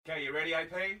Okay, you ready,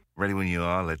 AP? Ready when you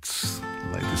are. Let's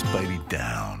lay this baby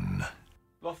down.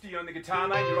 Lofty, you on the guitar,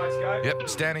 mate? You right to go? Yep,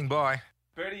 standing by.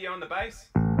 Bertie, you on the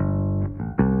bass?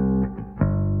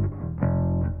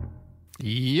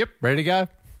 Yep, ready to go.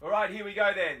 All right, here we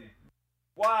go then.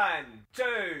 1, 2,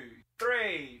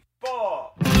 3,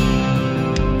 4.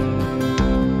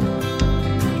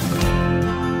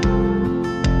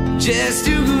 Just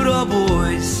two good old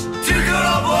boys. Two good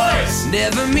old boys!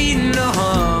 Never meeting no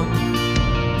harm.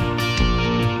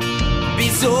 Been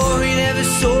sorry, never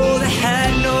saw they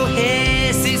had no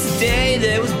hair since the day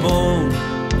they was born.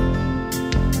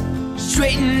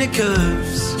 Straighten the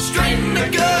curves, Straighten the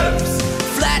curves!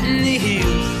 flatten the heels.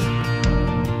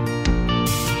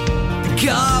 The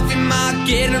coffee might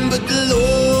get 'em, but the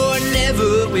Lord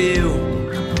never will.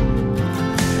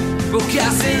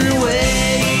 Broadcasting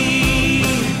away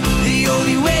the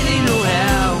only way they know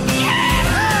how.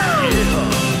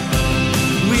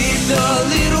 With a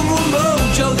little more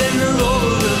mojo than the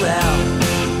Lord allow.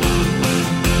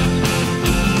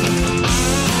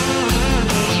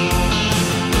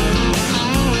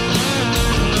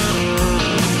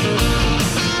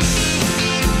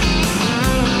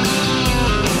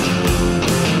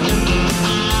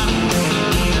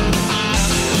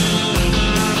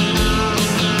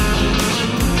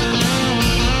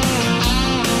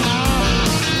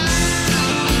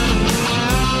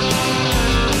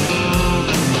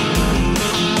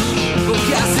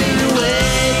 Broadcasting away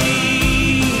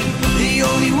the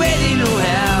only way they know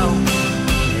how.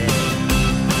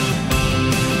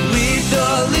 With a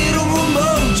little more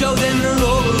mojo than the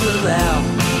Lord will allow.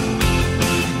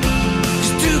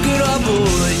 Just two good old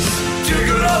boys. Two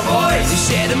good old They boys!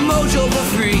 share the mojo for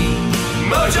free.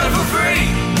 Mojo for free!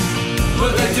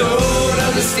 But they don't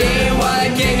understand why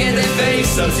they can't get their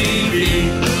face on TV.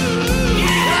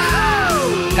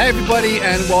 Hey everybody,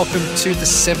 and welcome to the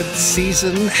 7th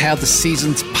season, How the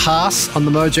Seasons Pass on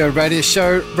the Mojo Radio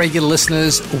Show. Regular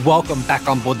listeners, welcome back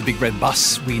on board the Big Red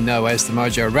Bus we know as the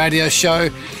Mojo Radio Show.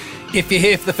 If you're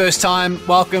here for the first time,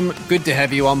 welcome. Good to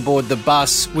have you on board the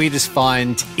bus. We just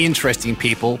find interesting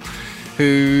people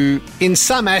who, in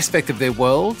some aspect of their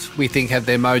world, we think have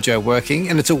their mojo working,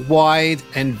 and it's a wide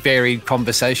and varied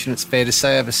conversation, it's fair to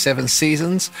say, over 7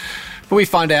 seasons. But we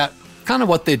find out kind of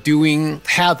what they're doing,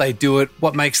 how they do it,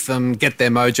 what makes them get their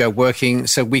mojo working,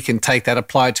 so we can take that,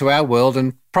 apply it to our world,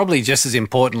 and probably just as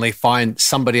importantly, find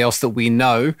somebody else that we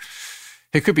know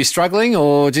who could be struggling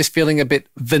or just feeling a bit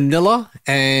vanilla,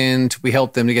 and we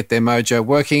help them to get their mojo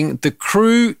working. The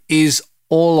crew is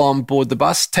all on board the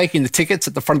bus, taking the tickets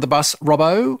at the front of the bus.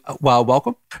 Robbo, well,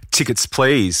 welcome. Tickets,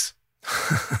 please.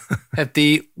 Have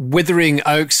the Withering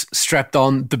Oaks strapped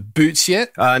on the boots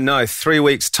yet? No, 3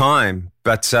 weeks' time.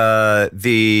 But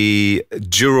the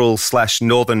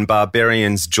Dural/Northern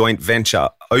Barbarians joint venture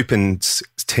Opens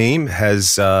team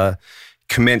has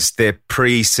commenced their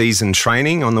pre-season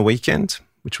training on the weekend,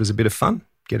 which was a bit of fun.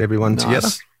 Get everyone together.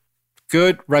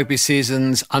 Good. Rugby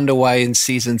season's underway in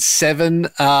season 7.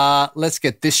 Let's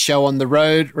get this show on the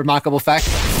road. Remarkable fact.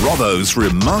 Robbo's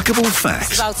Remarkable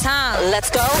Facts. About time. Let's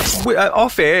go.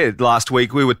 Off air last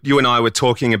week, you and I were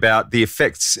talking about the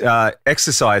effects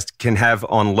exercise can have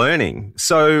on learning.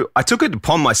 So I took it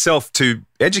upon myself to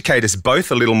educate us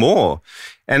both a little more.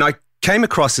 And I came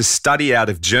across a study out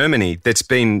of Germany that's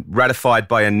been ratified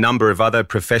by a number of other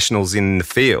professionals in the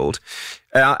field.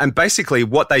 And basically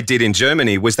what they did in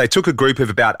Germany was they took a group of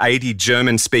about 80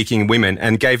 German-speaking women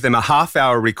and gave them a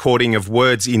half-hour recording of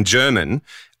words in German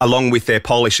along with their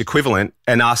Polish equivalent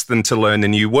and asked them to learn the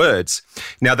new words.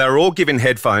 Now, they were all given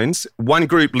headphones. One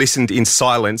group listened in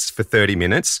silence for 30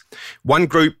 minutes. One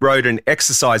group rode an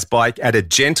exercise bike at a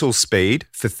gentle speed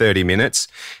for 30 minutes.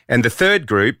 And the third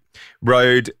group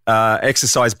rode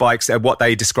exercise bikes at what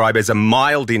they describe as a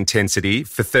mild intensity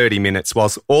for 30 minutes,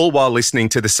 all while listening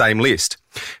to the same list.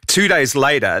 2 days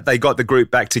later, they got the group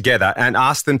back together and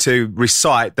asked them to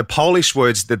recite the Polish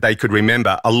words that they could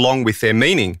remember along with their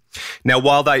meaning. Now,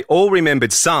 while they all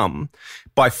remembered some,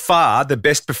 by far the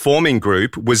best performing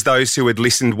group was those who had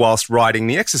listened whilst riding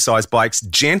the exercise bikes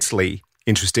gently,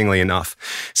 interestingly enough.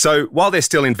 So while they're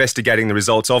still investigating the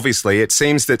results, obviously, it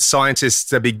seems that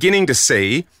scientists are beginning to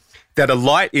see that a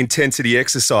light intensity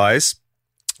exercise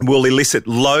will elicit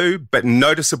low but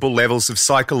noticeable levels of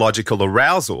psychological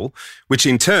arousal, which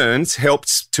in turn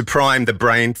helps to prime the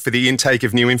brain for the intake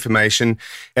of new information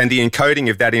and the encoding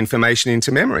of that information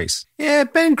into memories. Yeah,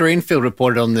 Ben Greenfield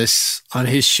reported on this on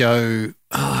his show.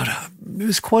 It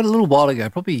was quite a little while ago,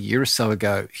 probably a year or so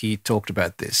ago, he talked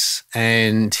about this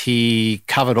and he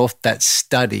covered off that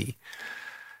study.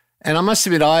 And I must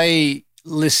admit, I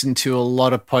listen to a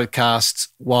lot of podcasts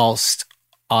whilst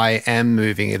I am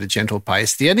moving at a gentle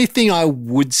pace. The only thing I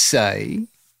would say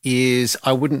is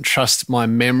I wouldn't trust my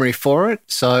memory for it.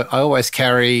 So I always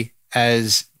carry,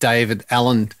 as David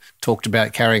Allen talked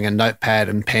about, carrying a notepad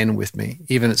and pen with me,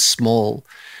 even it's small,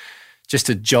 just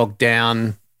to jog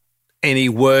down any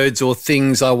words or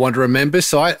things I want to remember.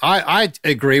 So I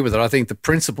agree with it. I think the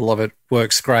principle of it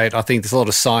works great. I think there's a lot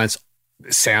of science,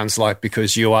 it sounds like,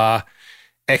 because you are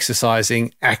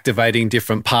exercising, activating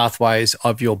different pathways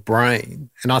of your brain.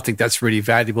 And I think that's really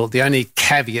valuable. The only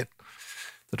caveat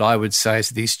that I would say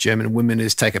to these German women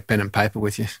is take a pen and paper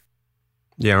with you.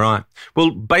 Yeah, right.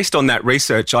 Well, based on that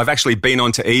research, I've actually been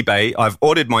onto eBay. I've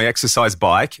ordered my exercise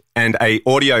bike and a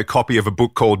audio copy of a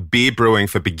book called Beer Brewing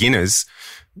for Beginners.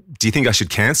 Do you think I should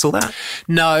cancel that?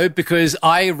 No, because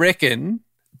I reckon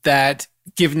that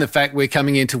given the fact we're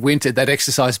coming into winter, that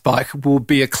exercise bike will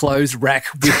be a closed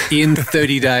rack within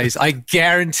 30 days. I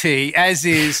guarantee, as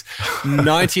is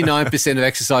 99% of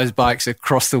exercise bikes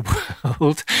across the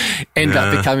world, end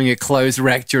up becoming a closed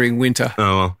rack during winter.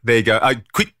 Oh, well, there you go.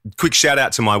 Quick shout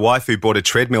out to my wife who bought a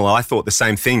treadmill. I thought the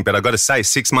same thing, but I got to say,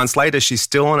 6 months later, she's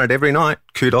still on it every night.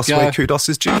 Kudos where kudos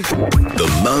is due. The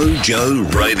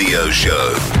Mojo Radio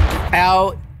Show.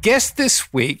 Our guest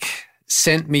this week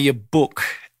sent me a book,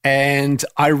 and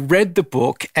I read the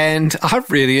book and I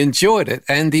really enjoyed it.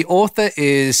 And the author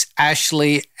is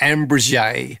Ashley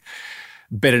Ambirge,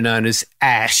 better known as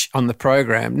Ash on the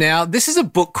program. Now, this is a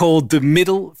book called The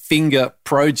Middle Finger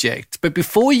Project. But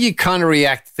before you kind of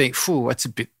react, think, "Phew, that's a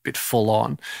bit full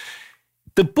on."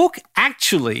 The book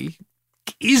actually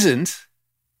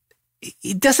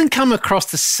it doesn't come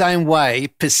across the same way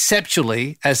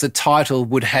perceptually as the title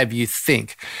would have you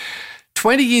think.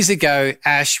 20 years ago,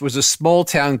 Ash was a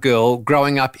small-town girl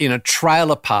growing up in a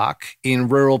trailer park in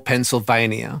rural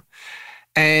Pennsylvania.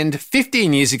 And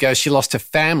 15 years ago, she lost her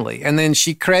family, and then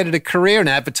she created a career in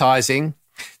advertising.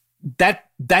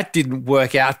 That didn't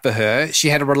work out for her. She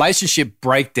had a relationship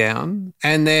breakdown,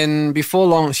 and then before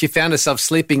long, she found herself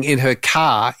sleeping in her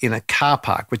car in a car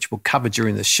park, which we'll cover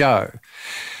during the show.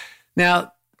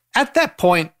 Now, at that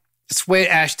point, it's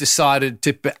where Ash decided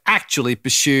to actually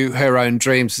pursue her own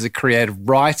dreams as a creative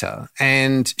writer,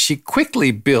 and she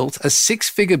quickly built a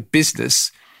 6-figure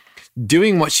business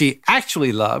doing what she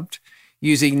actually loved,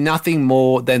 using nothing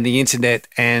more than the internet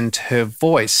and her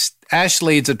voice. Ash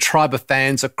leads a tribe of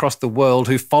fans across the world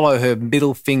who follow her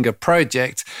Middle Finger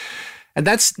Project, and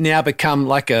that's now become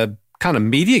like a kind of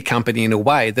media company in a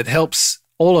way that helps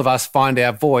all of us find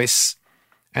our voice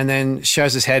and then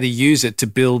shows us how to use it to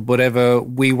build whatever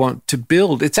we want to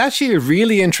build. It's actually a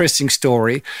really interesting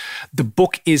story. The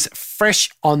book is fresh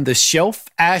on the shelf.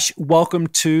 Ash, welcome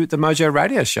to the Mojo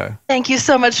Radio Show. Thank you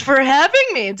so much for having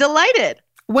me. Delighted.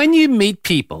 When you meet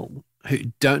people who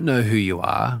don't know who you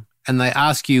are and they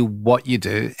ask you what you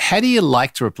do, how do you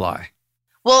like to reply?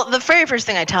 Well, the very first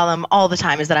thing I tell them all the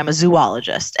time is that I'm a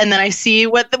zoologist. And then I see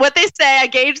what they say. I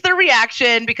gauge their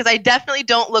reaction because I definitely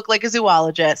don't look like a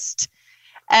zoologist.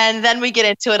 And then we get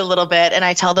into it a little bit, and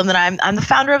I tell them that I'm the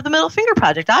founder of the Middle Finger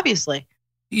Project, obviously.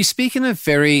 You speak in a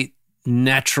very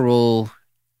natural,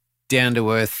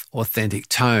 down-to-earth, authentic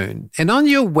tone. And on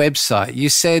your website, you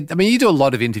said, I mean, you do a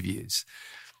lot of interviews,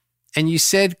 and you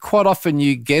said quite often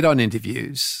you get on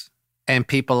interviews and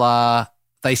people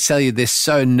they tell you they're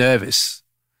so nervous.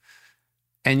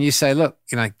 And you say, look,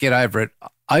 get over it.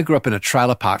 I grew up in a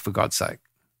trailer park, for God's sake.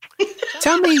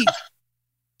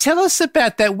 Tell us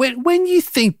about that. When you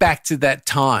think back to that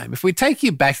time, if we take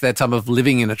you back to that time of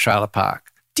living in a trailer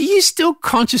park, do you still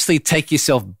consciously take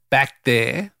yourself back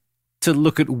there to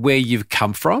look at where you've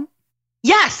come from?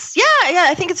 Yes. Yeah.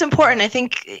 I think it's important. I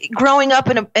think growing up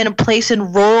in a place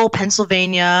in rural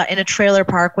Pennsylvania in a trailer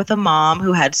park with a mom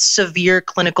who had severe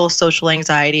clinical social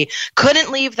anxiety,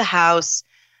 couldn't leave the house.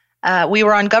 We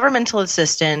were on governmental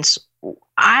assistance.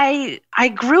 I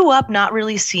grew up not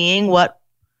really seeing what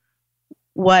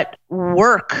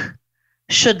work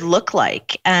should look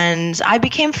like. And I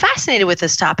became fascinated with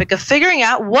this topic of figuring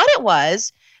out what it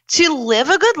was to live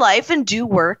a good life and do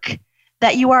work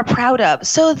that you are proud of.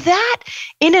 So that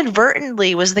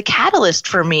inadvertently was the catalyst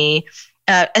for me,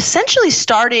 essentially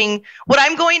starting what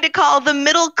I'm going to call the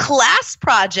middle class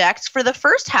project for the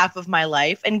first half of my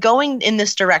life and going in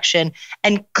this direction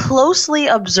and closely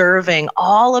observing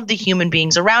all of the human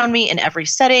beings around me in every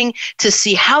setting to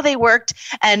see how they worked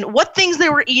and what things they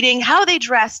were eating, how they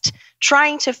dressed,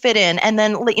 trying to fit in. And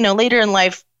then, later in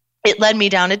life, it led me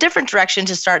down a different direction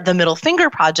to start the Middle Finger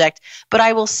Project. But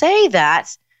I will say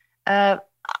that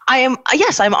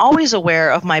I'm always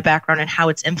aware of my background and how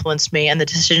it's influenced me and the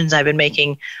decisions I've been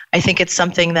making. I think it's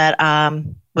something that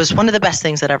was one of the best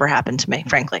things that ever happened to me,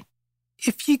 frankly.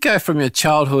 If you go from your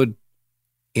childhood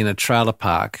in a trailer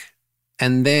park,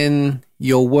 and then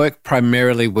your work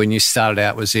primarily when you started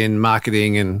out was in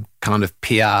marketing and kind of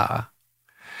PR.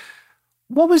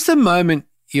 What was the moment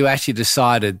you actually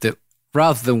decided that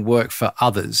rather than work for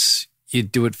others,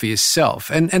 you'd do it for yourself?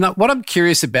 And what I'm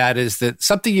curious about is that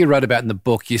something you wrote about in the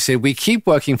book, you said, we keep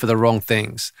working for the wrong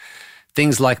things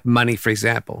like money, for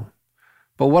example.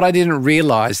 But what I didn't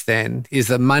realize then is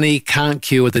that money can't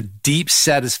cure the deep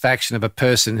satisfaction of a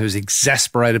person who's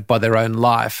exasperated by their own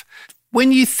life.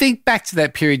 When you think back to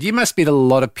that period, you must meet a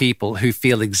lot of people who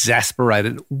feel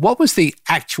exasperated. What was the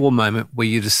actual moment where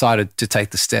you decided to take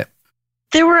the step?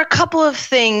 There were a couple of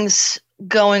things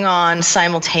going on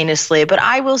simultaneously, but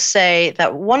I will say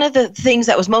that one of the things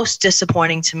that was most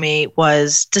disappointing to me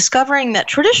was discovering that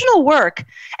traditional work,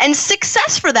 and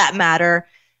success for that matter,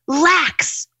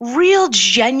 lacks real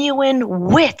genuine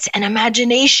wit and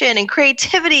imagination and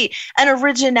creativity and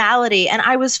originality. And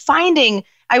I was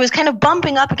kind of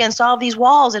bumping up against all of these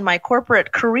walls in my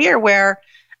corporate career where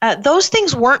those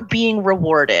things weren't being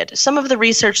rewarded. Some of the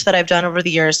research that I've done over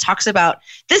the years talks about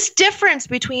this difference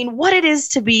between what it is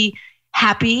to be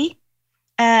happiness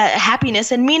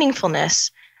and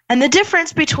meaningfulness. And the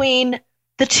difference between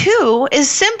the two is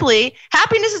simply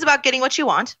happiness is about getting what you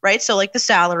want, right? So like the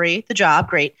salary, the job,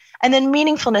 great. And then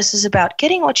meaningfulness is about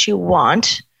getting what you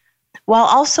want while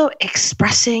also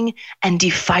expressing and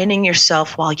defining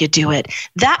yourself while you do it.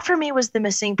 That for me was the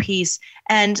missing piece.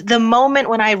 And the moment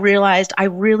when I realized I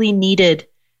really needed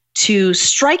to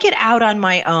strike it out on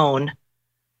my own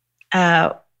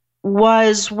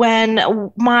was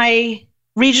when my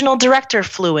regional director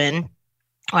flew in.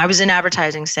 I was in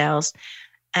advertising sales,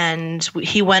 and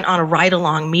he went on a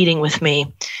ride-along meeting with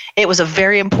me. It was a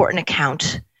very important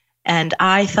account, and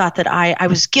I thought that I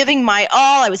was giving my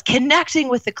all. I was connecting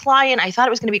with the client. I thought it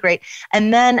was going to be great.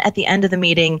 And then at the end of the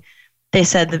meeting, they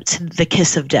said the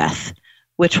kiss of death,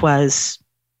 which was,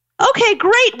 okay,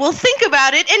 great, we'll think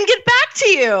about it and get back to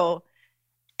you.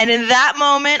 And in that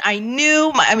moment, I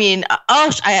knew,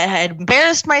 I had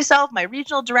embarrassed myself. My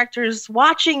regional director's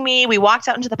watching me. We walked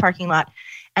out into the parking lot,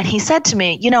 and he said to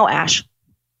me, Ash,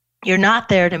 you're not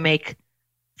there to make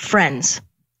friends.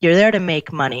 You're there to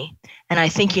make money. And I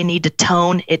think you need to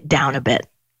tone it down a bit.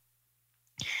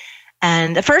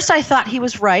 And at first I thought he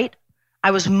was right.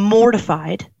 I was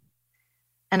mortified.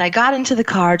 And I got into the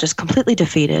car just completely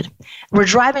defeated. We're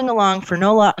driving along for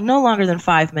no longer than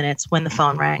 5 minutes when the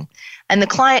phone rang. And the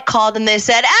client called and they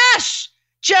said, Ash,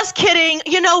 just kidding.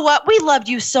 You know what? We loved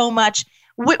you so much.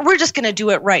 We're just going to do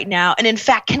it right now. And in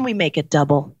fact, can we make it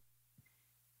double?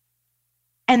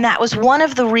 And that was one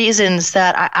of the reasons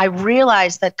that I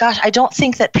realized that, gosh, I don't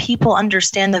think that people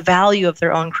understand the value of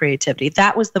their own creativity.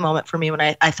 That was the moment for me when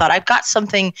I thought, I've got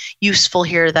something useful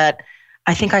here that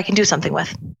I think I can do something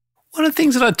with. One of the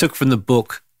things that I took from the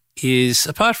book is,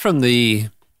 apart from the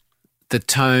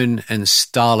tone and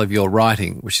style of your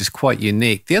writing, which is quite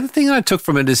unique, the other thing I took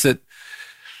from it is that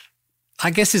I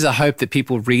guess there's a hope that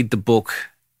people read the book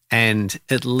and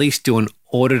at least do an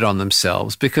audit on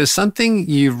themselves, because something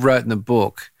you wrote in the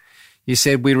book, you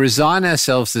said, we resign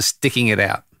ourselves to sticking it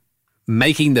out,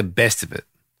 making the best of it,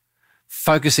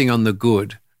 focusing on the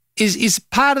good. Is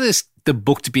part of the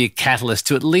book to be a catalyst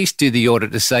to at least do the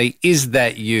audit to say, is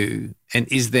that you? And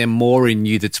is there more in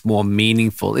you that's more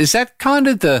meaningful? Is that kind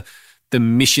of the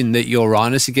mission that you're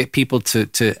on, is to get people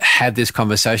to have this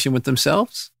conversation with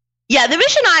themselves? Yeah, the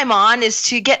mission I'm on is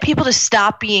to get people to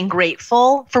stop being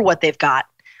grateful for what they've got.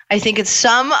 I think it's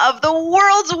some of the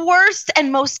world's worst and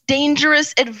most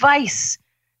dangerous advice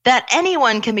that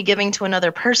anyone can be giving to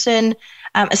another person,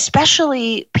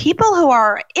 especially people who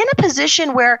are in a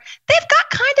position where they've got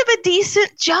kind of a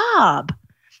decent job.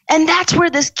 And that's where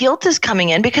this guilt is coming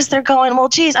in, because they're going, well,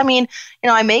 geez, I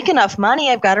make enough money.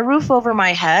 I've got a roof over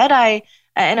my head.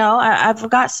 I've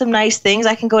got some nice things.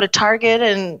 I can go to Target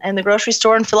and the grocery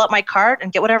store and fill up my cart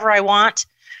and get whatever I want.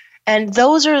 And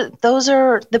those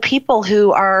are the people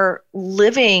who are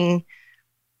living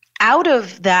out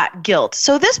of that guilt.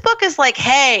 So this book is like,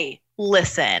 hey,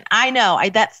 listen, I know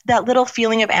that's that little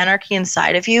feeling of anarchy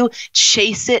inside of you.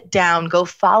 Chase it down. Go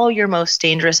follow your most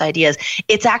dangerous ideas.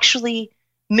 It's actually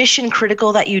mission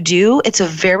critical that you do. It's a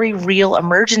very real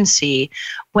emergency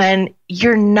when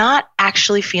you're not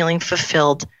actually feeling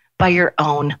fulfilled by your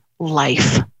own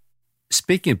life.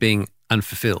 Speaking of being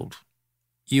unfulfilled,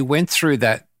 you went through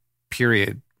that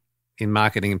period in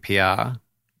marketing and PR.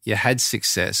 You had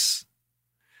success.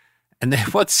 And then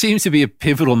what seems to be a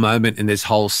pivotal moment in this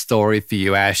whole story for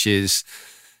you, Ash, is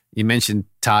you mentioned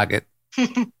Target,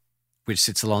 which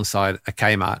sits alongside a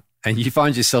Kmart, and you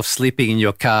find yourself sleeping in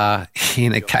your car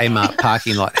in a Kmart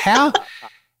parking lot.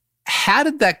 How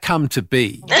did that come to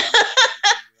be?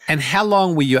 And how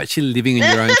long were you actually living in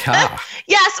your own car?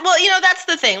 Yes, well, that's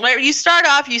the thing. Where you start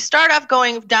off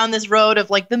going down this road of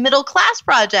like the middle class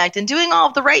project and doing all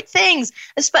of the right things,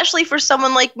 especially for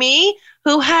someone like me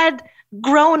who had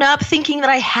grown up thinking that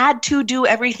I had to do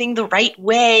everything the right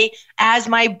way as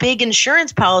my big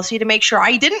insurance policy to make sure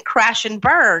I didn't crash and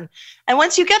burn. And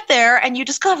once you get there and you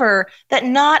discover that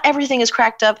not everything is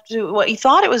cracked up to what you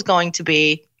thought it was going to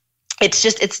be,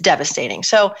 it's devastating.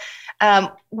 So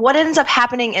what ends up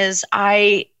happening is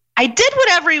I did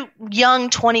what every young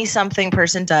 20-something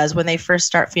person does when they first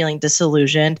start feeling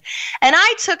disillusioned. And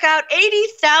I took out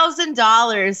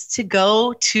 $80,000 to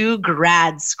go to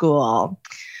grad school.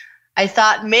 I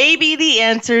thought maybe the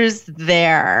answer's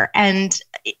there. And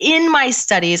in my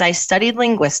studies, I studied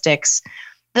linguistics.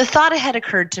 The thought had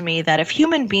occurred to me that if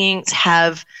human beings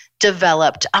have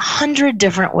developed 100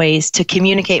 different ways to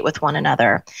communicate with one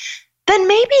another, then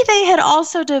maybe they had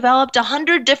also developed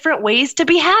 100 different ways to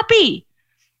be happy.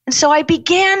 And so I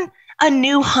began a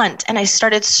new hunt, and I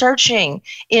started searching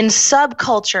in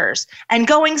subcultures and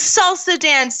going salsa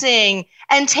dancing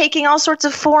and taking all sorts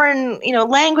of foreign,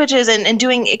 languages and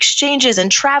doing exchanges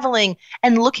and traveling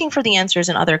and looking for the answers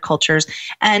in other cultures.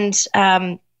 And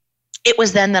it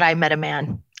was then that I met a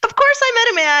man. Of course, I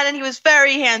met a man, and he was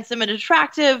very handsome and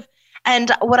attractive.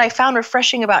 And what I found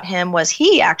refreshing about him was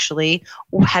he actually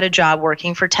had a job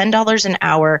working for $10 an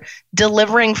hour,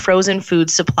 delivering frozen food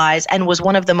supplies, and was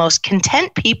one of the most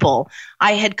content people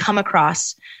I had come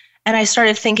across. And I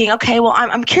started thinking, okay, well,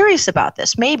 I'm curious about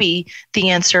this. Maybe the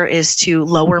answer is to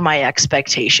lower my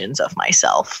expectations of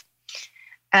myself.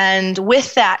 And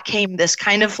with that came this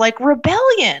kind of like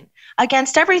rebellion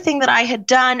against everything that I had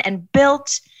done and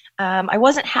built. I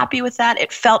wasn't happy with that.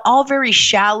 It felt all very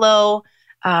shallow.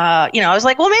 I was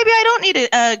like, well, maybe I don't need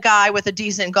a guy with a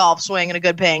decent golf swing and a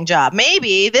good paying job.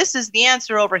 Maybe this is the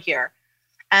answer over here.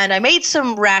 And I made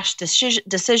some rash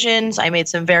decisions. I made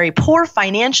some very poor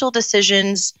financial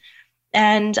decisions.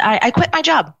 And I quit my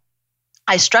job.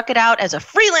 I struck it out as a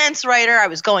freelance writer. I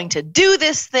was going to do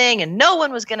this thing and no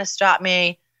one was going to stop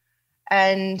me.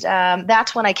 And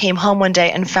that's when I came home one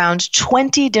day and found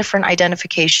 20 different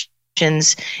identifications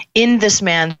in this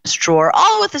man's drawer,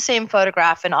 all with the same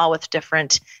photograph and all with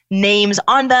different names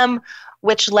on them,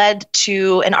 which led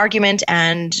to an argument.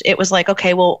 And it was like,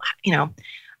 okay, well,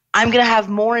 I'm going to have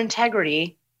more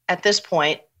integrity at this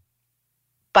point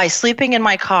by sleeping in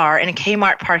my car in a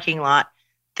Kmart parking lot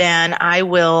than I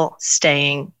will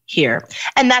staying here.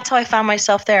 And that's how I found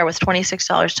myself there with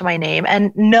 $26 to my name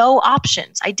and no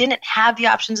options. I didn't have the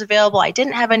options available. I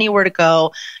didn't have anywhere to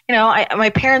go.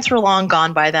 My parents were long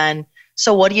gone by then.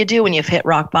 So what do you do when you've hit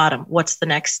rock bottom? What's the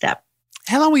next step?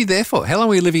 How long were you there for? How long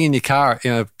were you living in your car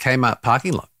in a Kmart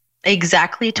parking lot?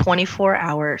 Exactly 24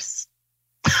 hours.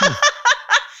 24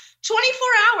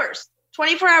 hours.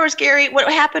 24 hours, Gary.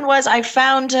 What happened was I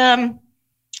found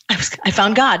I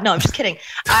found God. No, I'm just kidding.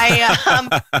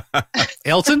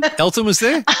 Elton was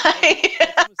there?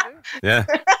 Yeah.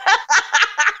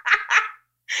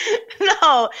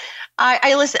 No,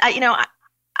 I listen.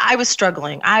 I was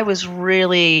struggling. I was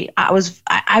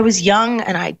young,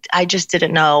 and I just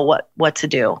didn't know what to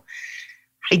do.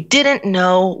 I didn't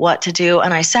know what to do,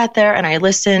 and I sat there and I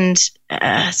listened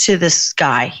to this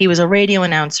guy. He was a radio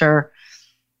announcer.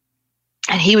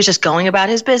 And he was just going about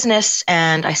his business,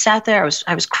 and I sat there.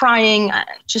 I was crying,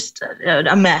 just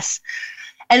a mess.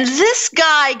 And this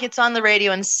guy gets on the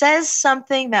radio and says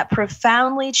something that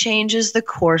profoundly changes the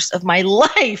course of my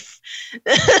life.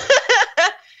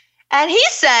 And he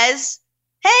says,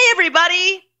 "Hey,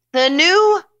 everybody, the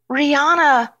new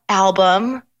Rihanna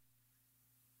album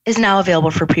is now available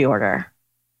for pre-order."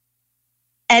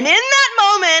 And in that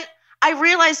moment, I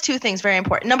realized two things very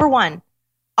important. Number one,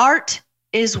 art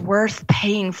is worth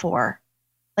paying for.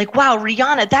 Like, wow,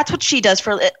 Rihanna, that's what she does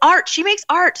for art. She makes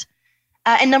art.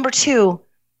 And number two,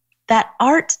 that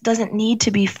art doesn't need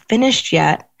to be finished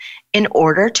yet in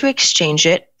order to exchange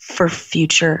it for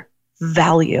future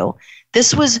value.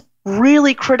 This was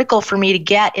really critical for me to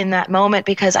get in that moment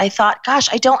because I thought, gosh,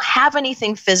 I don't have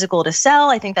anything physical to sell.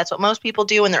 I think that's what most people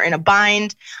do when they're in a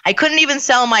bind. I couldn't even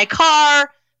sell my car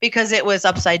because it was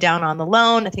upside down on the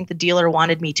loan. I think the dealer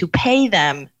wanted me to pay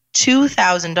them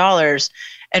 $2,000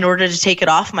 in order to take it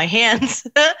off my hands.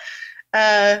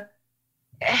 I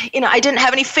didn't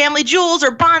have any family jewels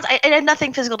or bonds. I had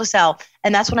nothing physical to sell.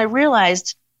 And that's when I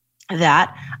realized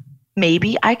that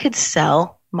maybe I could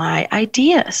sell my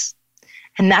ideas.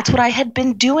 And that's what I had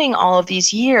been doing all of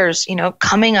these years,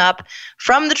 coming up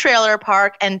from the trailer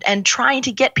park and trying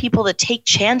to get people to take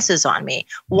chances on me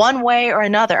one way or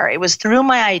another. It was through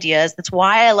my ideas. That's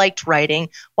why I liked writing,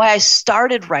 why I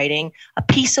started writing. A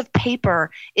piece of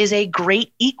paper is a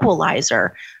great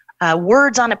equalizer.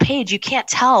 Words on a page, you can't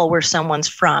tell where someone's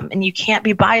from, and you can't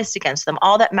be biased against them.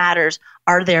 All that matters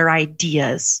are their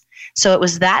ideas. So it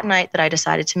was that night that I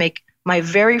decided to make my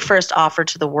very first offer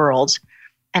to the world.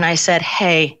 And I said,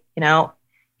 hey,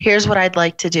 here's what I'd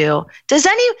like to do. Does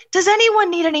anyone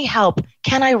need any help?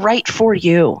 Can I write for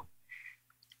you?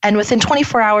 And within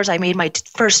 24 hours, I made my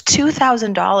first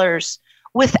 $2,000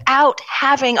 without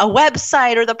having a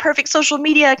website or the perfect social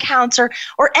media accounts or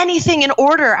anything in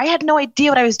order. I had no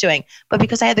idea what I was doing. But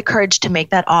because I had the courage to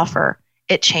make that offer,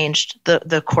 it changed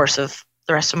the course of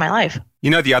the rest of my life.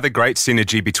 The other great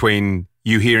synergy between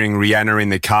you hearing Rihanna in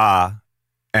the car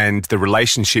and the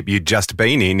relationship you'd just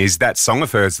been in is that song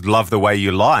of hers, Love the Way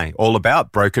You Lie, all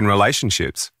about broken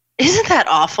relationships. Isn't that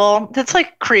awful? That's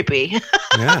like creepy.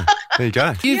 Yeah, there you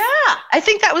go. Yeah, I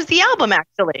think that was the album,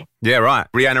 actually. Yeah, right.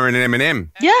 Rihanna and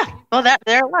Eminem. Yeah, well,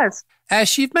 there it was.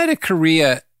 Ash, you've made a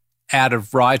career out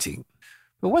of writing.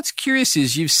 But what's curious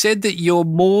is you've said that you're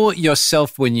more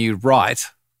yourself when you write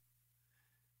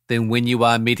than when you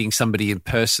are meeting somebody in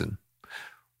person.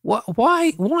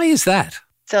 Why is that?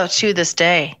 So to this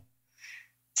day,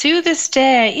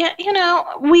 yeah,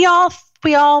 we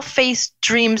all face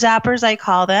dream zappers, I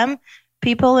call them,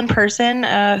 people in person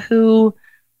who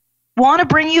want to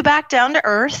bring you back down to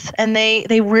earth, and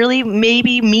they really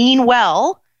maybe mean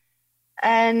well.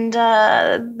 And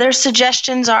their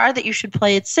suggestions are that you should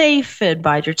play it safe and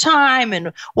bide your time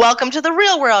and welcome to the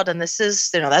real world. And this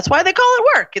is, that's why they call it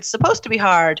work. It's supposed to be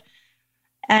hard.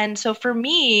 And so for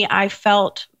me, I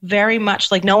felt very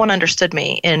much like no one understood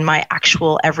me in my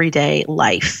actual everyday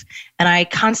life. And I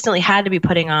constantly had to be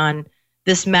putting on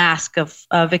this mask of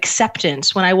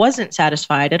acceptance when I wasn't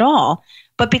satisfied at all.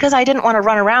 But because I didn't want to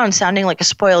run around sounding like a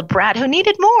spoiled brat who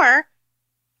needed more,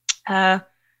 I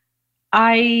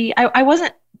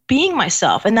wasn't being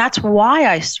myself. And that's why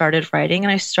I started writing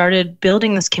and I started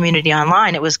building this community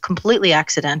online. It was completely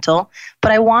accidental,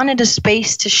 but I wanted a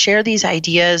space to share these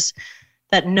ideas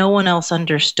that no one else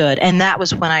understood. And that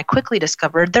was when I quickly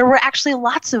discovered there were actually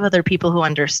lots of other people who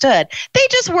understood. They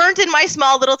just weren't in my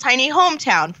small little tiny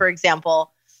hometown, for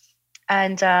example.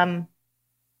 And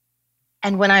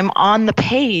when I'm on the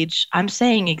page, I'm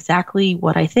saying exactly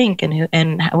what I think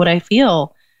and what I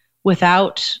feel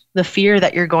without the fear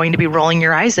that you're going to be rolling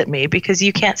your eyes at me because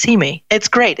you can't see me. It's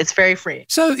great. It's very free.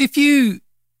 So if you've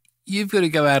got to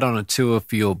go out on a tour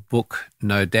for your book,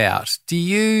 no doubt,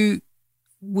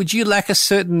 would you lack a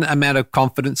certain amount of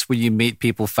confidence when you meet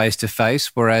people face to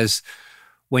face? Whereas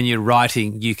when you're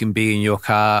writing, you can be in your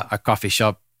car, a coffee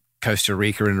shop, Costa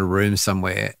Rica, in a room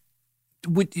somewhere.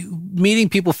 Meeting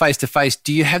people face to face,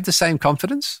 do you have the same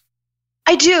confidence?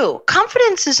 I do.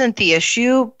 Confidence isn't the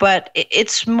issue, but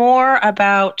it's more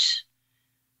about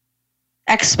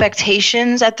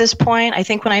expectations at this point. I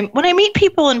think when I meet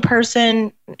people in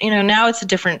person, now it's a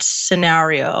different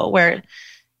scenario where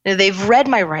they've read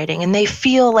my writing and they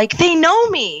feel like they know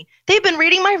me. They've been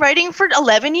reading my writing for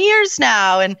 11 years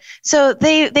now. And so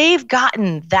they've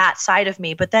gotten that side of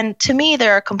me. But then to me,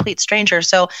 they're a complete stranger.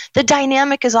 So the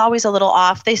dynamic is always a little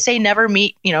off. They say never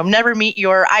meet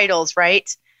your idols,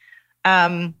 right?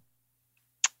 And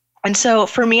so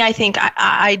for me, I think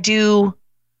I do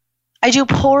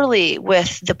poorly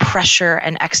with the pressure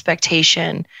and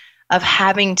expectation of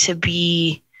having to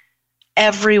be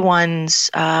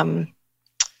everyone's I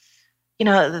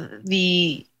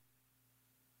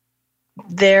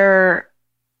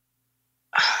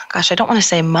don't want to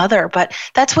say mother, but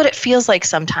that's what it feels like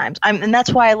sometimes. And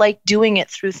that's why I like doing it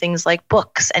through things like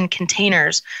books and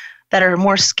containers that are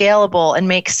more scalable and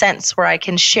make sense, where I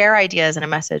can share ideas and a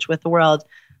message with the world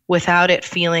without it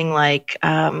feeling like,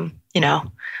 I'm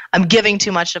giving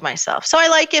too much of myself. So I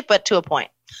like it, but to a point.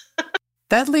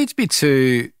 That leads me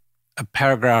to a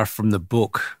paragraph from the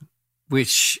book,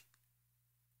 which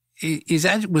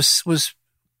was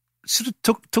sort of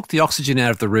took the oxygen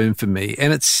out of the room for me.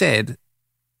 And it said,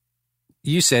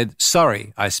 you said,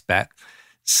 "Sorry," I spat,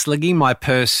 slinging my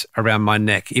purse around my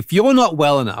neck. "If you're not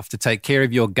well enough to take care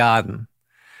of your garden,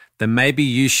 then maybe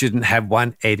you shouldn't have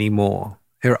one anymore."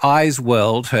 Her eyes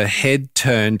whirled, her head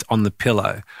turned on the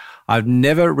pillow. I've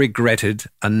never regretted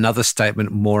another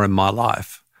statement more in my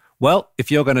life. Well, if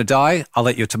you're going to die, I'll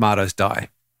let your tomatoes die.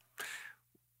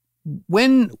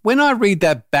 When I read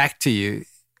that back to you,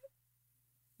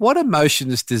 What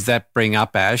emotions does that bring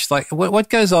up, Ash? Like, what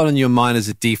goes on in your mind as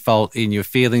a default, in your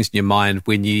feelings, in your mind,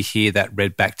 when you hear that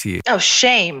read back to you? Oh,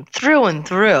 shame through and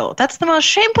through. That's the most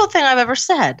shameful thing I've ever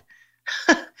said.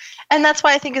 And that's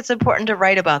why I think it's important to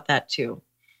write about that too.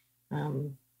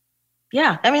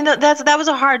 Yeah, I mean, that was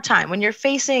a hard time. When you're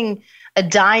facing a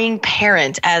dying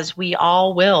parent, as we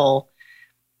all will,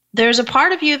 there's a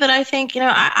part of you that I think,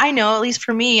 I know, at least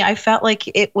for me, I felt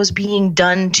like it was being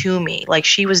done to me. Like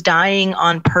she was dying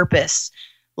on purpose.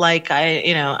 Like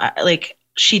like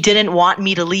she didn't want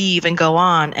me to leave and go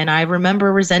on. And I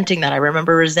remember resenting that. I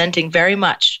remember resenting very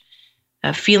much,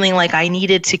 feeling like I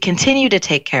needed to continue to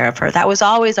take care of her. That was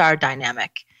always our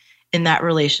dynamic in that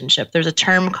relationship. There's a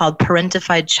term called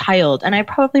parentified child, and I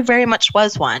probably very much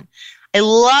was one. I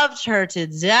loved her to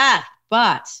death,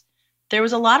 but there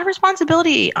was a lot of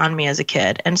responsibility on me as a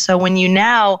kid. And so when you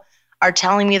now are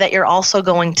telling me that you're also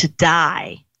going to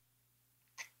die,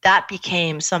 that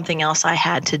became something else I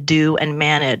had to do and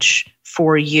manage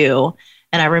for you.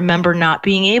 And I remember not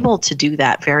being able to do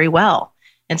that very well.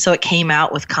 And so it came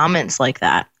out with comments like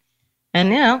that.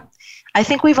 And, I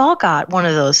think we've all got one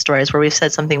of those stories where we've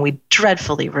said something we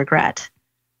dreadfully regret,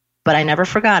 but I never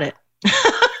forgot it.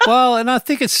 Well, and I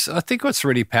think what's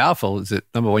really powerful is that,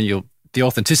 number one, the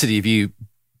authenticity of you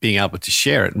being able to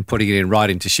share it and putting it in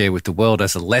writing to share with the world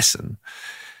as a lesson.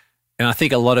 And I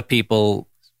think a lot of people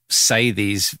say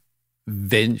these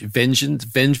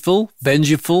vengeful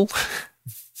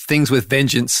things with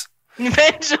vengeance.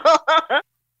 Vengeful.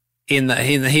 In the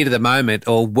heat of the moment,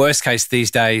 or worst case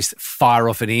these days, fire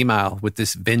off an email with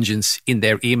this vengeance in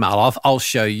their email. I'll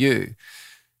show you,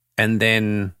 and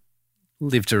then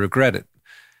live to regret it.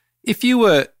 If you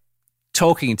were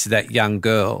talking to that young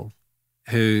girl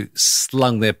who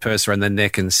slung their purse around their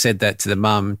neck and said that to the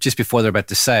mum just before they're about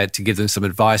to say it, to give them some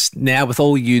advice, now with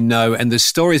all you know and the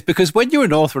stories, because when you're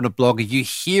an author and a blogger, you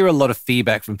hear a lot of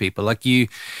feedback from people. Like you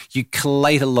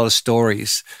collate a lot of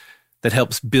stories that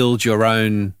helps build your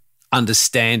own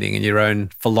understanding and your own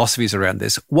philosophies around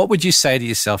this. What would you say to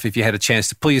yourself if you had a chance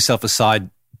to pull yourself aside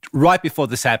right before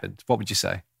this happened? What would you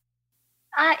say?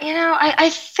 I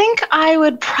think I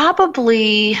would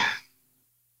probably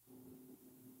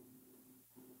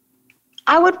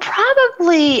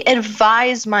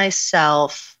advise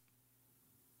myself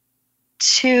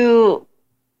to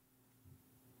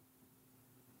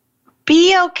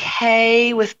be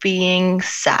okay with being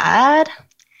sad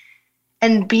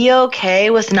and be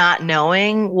okay with not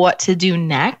knowing what to do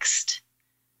next.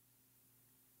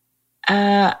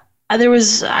 I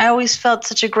always felt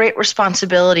such a great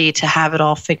responsibility to have it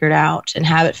all figured out and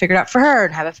have it figured out for her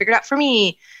and have it figured out for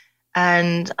me.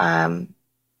 And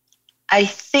I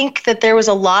think that there was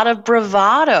a lot of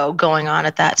bravado going on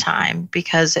at that time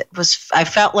because I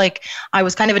felt like I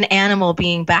was kind of an animal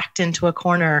being backed into a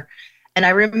corner. And I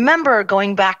remember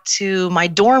going back to my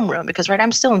dorm room because,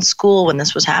 I'm still in school when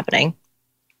this was happening.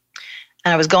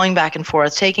 And I was going back and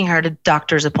forth, taking her to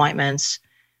doctor's appointments.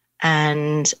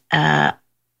 And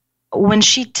when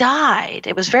she died,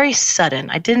 it was very sudden.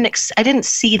 I didn't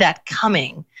see that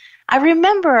coming. I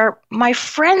remember my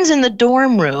friends in the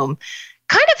dorm room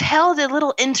kind of held a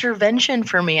little intervention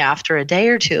for me after a day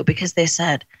or two because they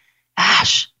said,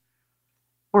 Ash,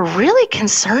 we're really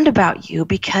concerned about you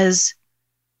because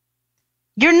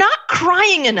you're not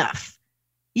crying enough.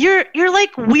 You're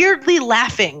like weirdly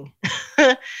laughing.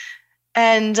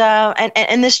 And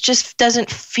this just doesn't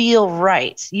feel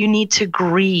right. You need to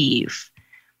grieve.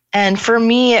 And for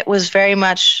me, it was very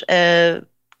much a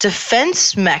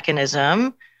defense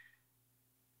mechanism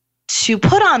to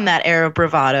put on that air of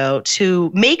bravado,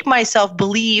 to make myself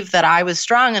believe that I was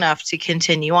strong enough to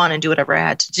continue on and do whatever I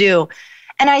had to do.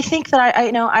 And I think that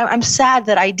I'm sad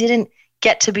that I didn't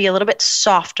get to be a little bit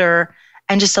softer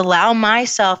and just allow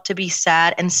myself to be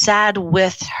sad and sad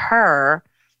with her.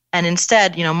 And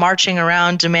instead, marching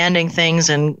around, demanding things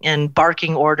and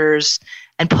barking orders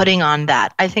and putting on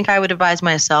that. I think I would advise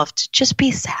myself to just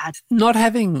be sad. Not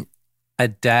having a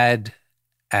dad,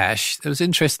 Ash, it was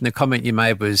interesting. The comment you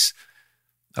made was,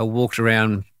 I walked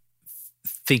around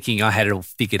thinking I had it all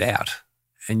figured out.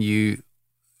 And you,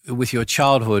 with your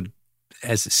childhood,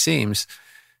 as it seems,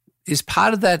 is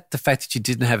part of that the fact that you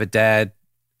didn't have a dad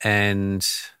and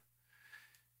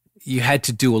you had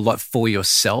to do a lot for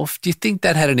yourself? Do you think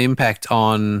that had an impact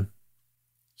on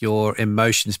your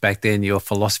emotions back then, your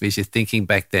philosophies, your thinking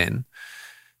back then,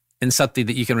 and something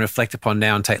that you can reflect upon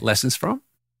now and take lessons from?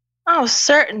 Oh,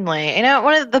 certainly.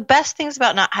 One of the best things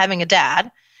about not having a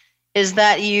dad is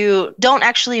that you don't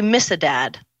actually miss a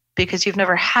dad because you've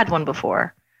never had one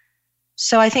before.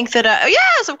 So I think that,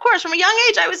 yes, of course, from a young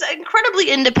age, I was incredibly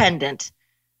independent.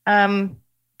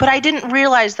 But but I didn't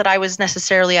realize that I was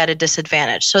necessarily at a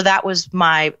disadvantage. So that was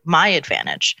my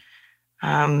advantage.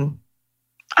 And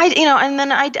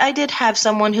then I did have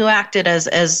someone who acted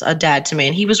as a dad to me,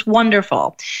 and he was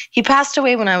wonderful. He passed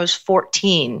away when I was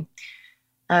 14.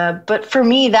 But for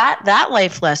me, that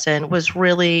life lesson was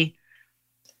really,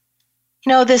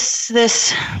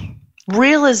 this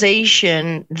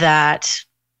realization that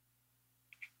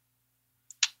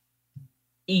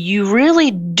you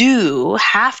really do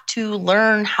have to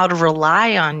learn how to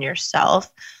rely on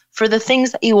yourself for the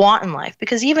things that you want in life.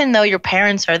 Because even though your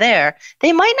parents are there,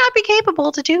 they might not be capable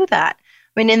to do that.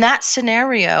 I mean, in that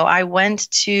scenario, I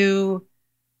went to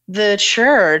the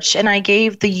church and I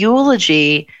gave the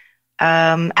eulogy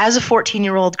as a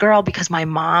 14-year-old girl because my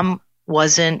mom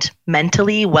wasn't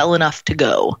mentally well enough to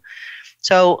go.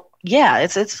 So yeah,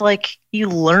 it's like you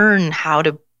learn how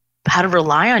to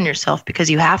rely on yourself because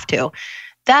you have to.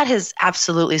 That has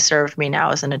absolutely served me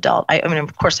now as an adult. I mean,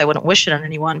 of course, I wouldn't wish it on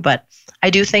anyone, but I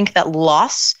do think that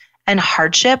loss and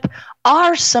hardship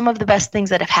are some of the best things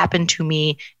that have happened to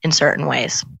me in certain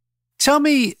ways. Tell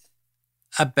me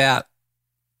about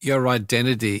your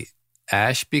identity,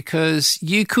 Ash, because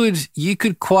you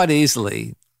could quite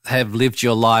easily have lived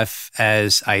your life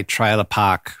as a trailer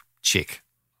park chick.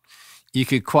 You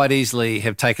could quite easily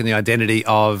have taken the identity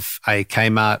of a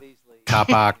Kmart car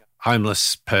park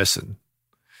homeless person.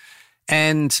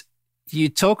 And you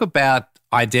talk about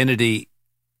identity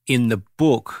in the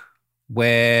book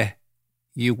where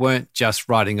you weren't just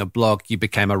writing a blog, you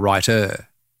became a writer.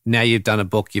 Now you've done a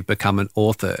book, you've become an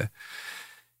author.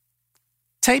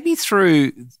 Take me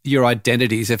through your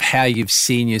identities of how you've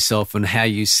seen yourself and how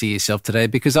you see yourself today,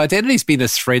 because identity's been a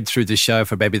thread through the show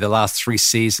for maybe the last 3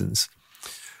 seasons,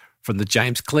 from the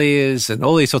James Clears and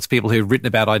all these sorts of people who've written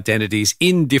about identities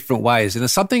in different ways. And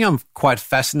it's something I'm quite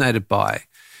fascinated by,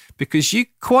 because you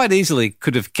quite easily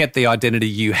could have kept the identity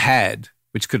you had,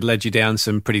 which could have led you down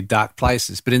some pretty dark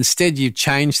places, but instead you've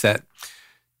changed that.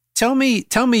 Tell me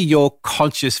your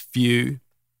conscious view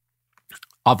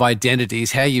of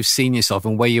identities, how you've seen yourself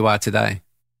and where you are today.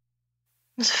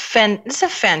 This is a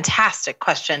fantastic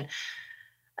question.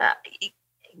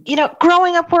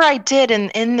 Growing up where I did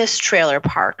in this trailer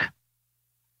park,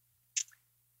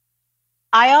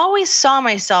 I always saw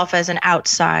myself as an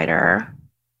outsider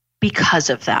because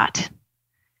of that.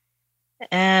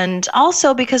 And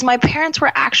also because my parents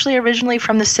were actually originally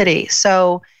from the city.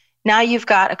 So now you've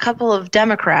got a couple of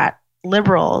Democrat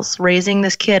liberals raising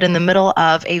this kid in the middle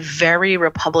of a very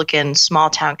Republican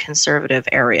small town conservative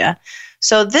area.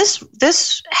 So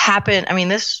this happened. I mean,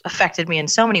 this affected me in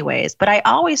so many ways, but I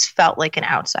always felt like an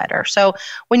outsider. So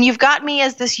when you've got me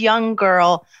as this young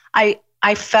girl, I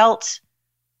felt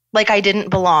like I didn't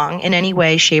belong in any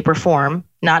way, shape, or form,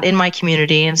 not in my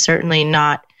community and certainly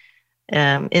not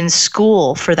in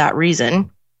school for that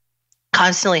reason,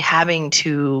 constantly having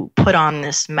to put on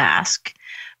this mask.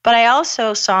 But I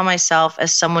also saw myself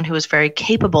as someone who was very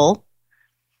capable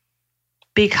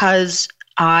because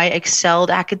I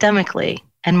excelled academically.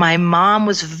 And my mom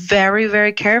was very,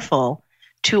 very careful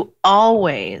to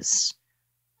always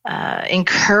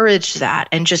encourage that.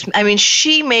 And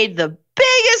she made the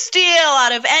biggest deal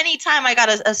out of any time I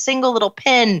got a single little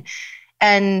pin,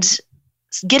 and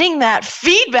getting that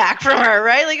feedback from her,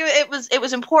 right? Like it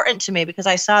was important to me because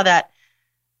I saw that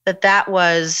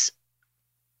was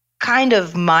kind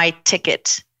of my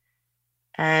ticket.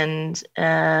 And so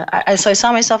I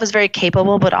saw myself as very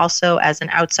capable, but also as an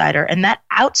outsider. And that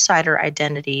outsider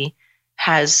identity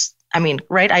has,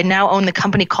 right? I now own the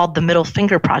company called the Middle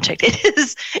Finger Project. It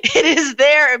is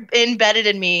there embedded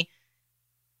in me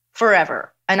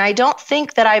forever. And I don't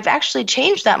think that I've actually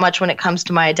changed that much when it comes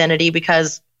to my identity,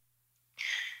 because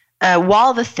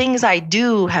while the things I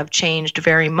do have changed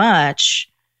very much,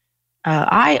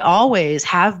 I always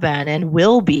have been and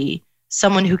will be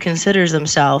someone who considers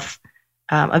himself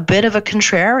a bit of a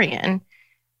contrarian,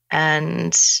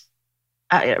 and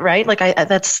right,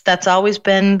 that's always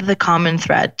been the common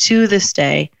thread to this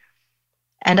day.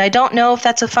 And I don't know if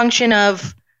that's a function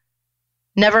of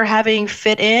never having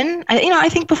fit in. I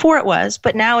think before it was,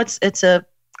 but now it's a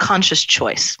conscious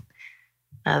choice.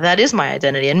 That is my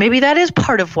identity, and maybe that is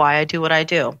part of why I do what I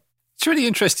do. It's really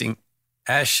interesting,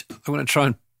 Ash. I want to try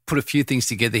and put a few things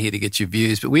together here to get your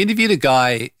views. But we interviewed a guy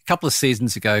a couple of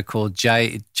seasons ago called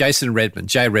Jay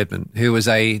Redmond, who was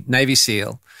a Navy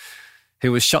SEAL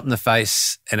who was shot in the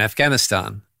face in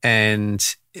Afghanistan,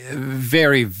 and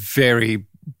very, very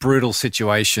brutal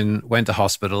situation, went to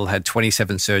hospital, had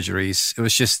 27 surgeries. It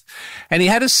was just, and he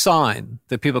had a sign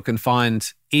that people can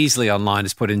find easily online.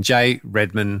 It's put in Jay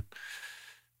Redmond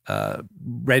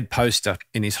red poster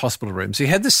in his hospital room. So he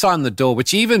had this sign on the door,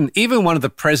 which even one of the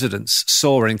presidents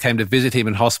saw and came to visit him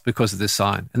in hospital because of this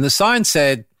sign. And the sign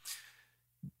said,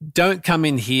 "Don't come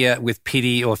in here with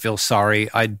pity or feel sorry.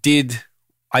 I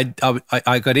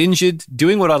got injured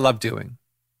doing what I love doing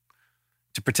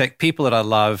to protect people that I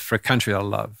love for a country that I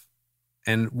love.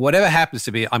 And whatever happens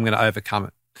to me, I'm going to overcome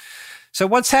it." So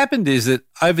what's happened is that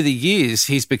over the years,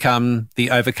 he's become the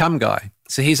overcome guy.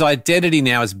 So his identity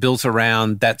now is built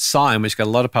around that sign, which got a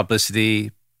lot of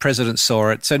publicity. President saw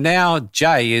it. So now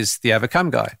Jay is the overcome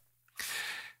guy.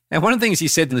 And one of the things he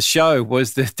said in the show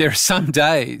was that there are some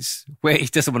days where he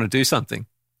doesn't want to do something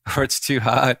or it's too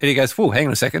hard. And he goes, "Whoa, hang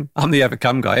on a second. I'm the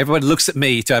overcome guy. Everyone looks at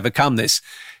me to overcome this.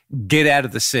 Get out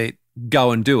of the seat.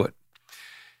 Go and do it."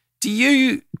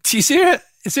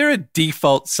 Is there a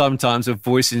default sometimes of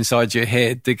voice inside your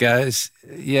head that goes,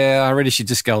 "Yeah, I really should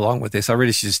just go along with this. I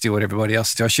really should just do what everybody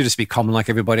else does. I should just be common like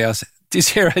everybody else"?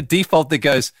 Is there a default that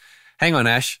goes, "Hang on,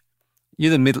 Ash,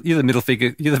 you're the middle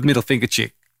finger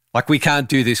chick. Like, we can't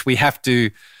do this. We have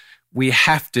to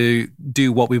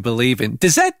do what we believe in"?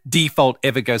 Does that default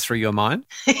ever go through your mind?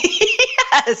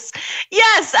 Yes,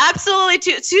 absolutely.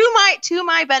 To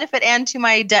my benefit and to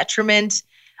my detriment.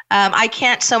 I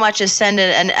can't so much as send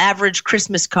an average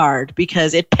Christmas card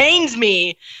because it pains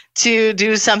me to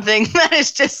do something that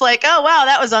is just like, "Oh, wow,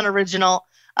 that was unoriginal."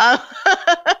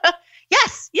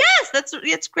 Yes,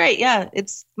 it's great. Yeah,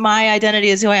 it's my identity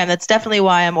is who I am. That's definitely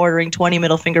why I'm ordering 20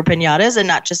 middle finger piñatas and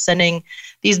not just sending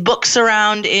these books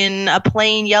around in a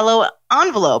plain yellow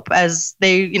envelope as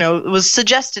was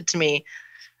suggested to me.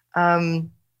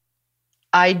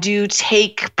 I do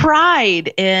take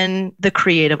pride in the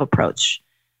creative approach.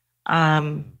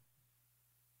 Right?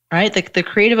 The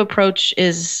creative approach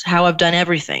is how I've done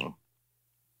everything.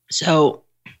 So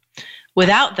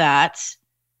without that,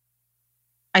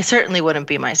 I certainly wouldn't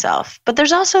be myself. But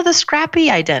there's also the scrappy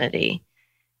identity.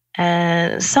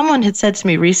 And someone had said to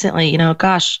me recently,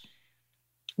 gosh,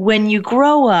 when you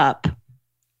grow up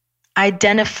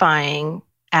identifying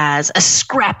as a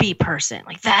scrappy person,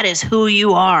 like that is who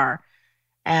you are.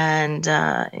 And,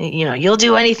 you'll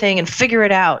do anything and figure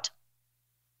it out.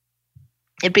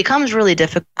 It becomes really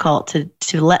difficult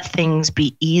to let things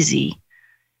be easy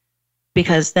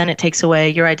because then it takes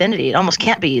away your identity. It almost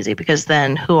can't be easy because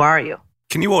then who are you?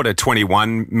 Can you order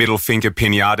 21 middle finger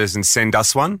piñatas and send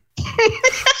us one?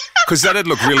 Because that'd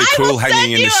look really cool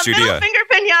hanging in the studio. Middle finger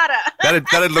piñata.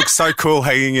 That'd look so cool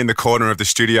hanging in the corner of the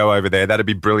studio over there. That'd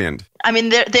be brilliant. I mean,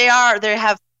 they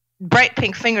have bright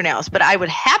pink fingernails, but I would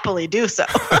happily do so.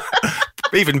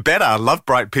 Even better. I love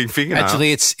bright pink fingernails.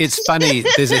 Actually, it's funny.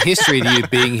 There's a history to you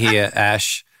being here,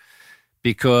 Ash,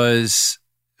 because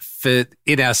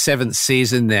in our 7th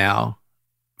season now,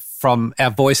 from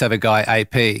our voiceover guy,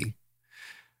 AP,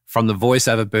 from the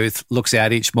voiceover booth, looks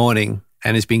out each morning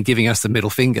and has been giving us the middle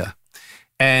finger.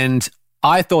 And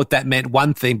I thought that meant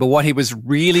one thing, but what he was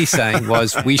really saying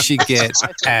was we should get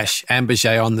Ash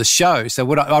Ambirge on the show. So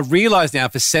what I realize now,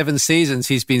 for 7 seasons,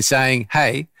 he's been saying,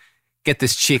 "Hey, get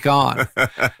this chick on."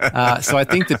 So I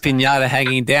think the piñata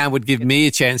hanging down would give me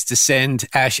a chance to send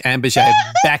Ash Ambirge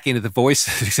back into the voice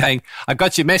saying, "I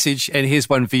got your message and here's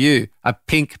one for you, a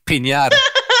pink piñata."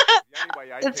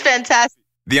 It's fantastic.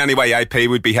 The only way AP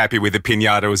would be happy with a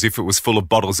piñata was if it was full of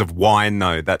bottles of wine,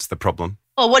 though. That's the problem.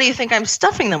 Well, what do you think I'm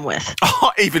stuffing them with?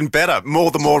 Oh, even better.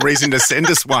 The more reason to send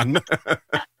us one.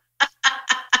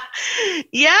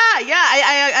 Yeah.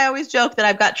 I always joke that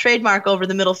I've got trademark over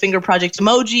the middle finger project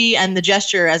emoji and the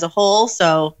gesture as a whole.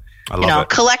 So, I love it.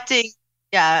 Collecting.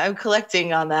 Yeah, I'm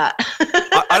collecting on that.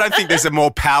 I don't think there's a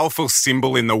more powerful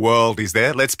symbol in the world, is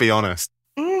there? Let's be honest.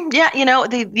 Yeah,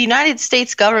 the United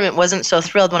States government wasn't so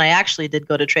thrilled when I actually did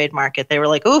go to trademark it. They were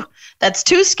like, "Ooh, that's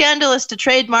too scandalous to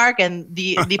trademark, and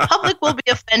the public will be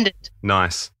offended."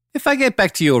 Nice. If I get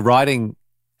back to your writing,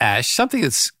 Ash, something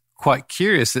that's quite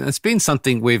curious, and it's been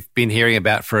something we've been hearing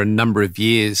about for a number of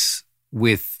years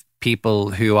with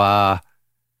people who are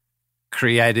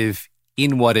creative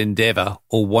in what endeavor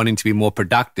or wanting to be more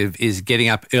productive, is getting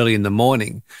up early in the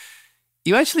morning.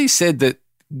 You actually said that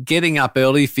getting up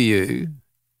early for you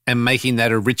and making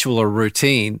that a ritual or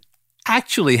routine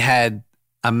actually had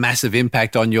a massive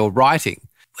impact on your writing.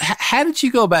 How did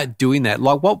you go about doing that?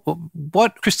 Like,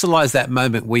 what crystallized that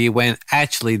moment where you went,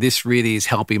 actually, this really is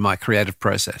helping my creative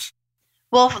process?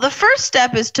 Well, the first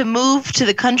step is to move to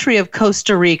the country of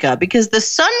Costa Rica because the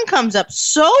sun comes up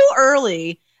so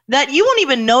early that you won't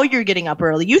even know you're getting up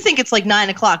early. You think it's like 9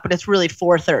 o'clock, but it's really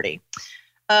 4:30.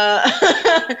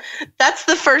 That's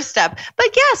the first step. But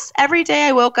yes, every day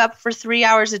I woke up for 3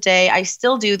 hours a day. I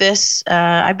still do this.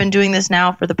 I've been doing this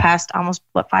now for the past almost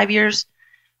 5 years,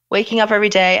 waking up every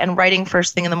day and writing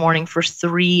first thing in the morning for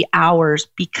 3 hours,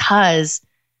 because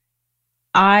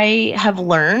I have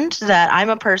learned that I'm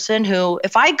a person who,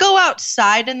 if I go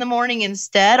outside in the morning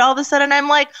instead, all of a sudden I'm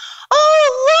like,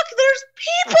 oh, look, there's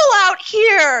people out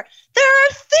here. There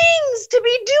are things to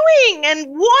be doing and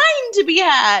wine to be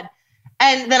had.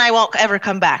 And then I won't ever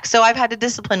come back. So I've had to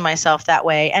discipline myself that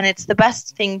way. And it's the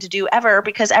best thing to do ever,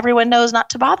 because everyone knows not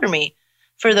to bother me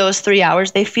for those 3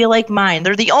 hours. They feel like mine.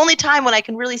 They're the only time when I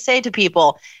can really say to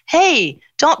people, hey,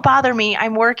 don't bother me.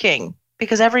 I'm working.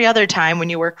 Because every other time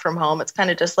when you work from home, it's kind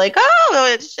of just like,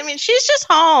 she's just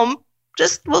home.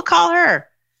 We'll call her.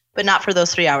 But not for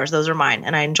those 3 hours. Those are mine,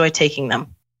 and I enjoy taking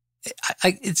them.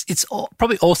 It's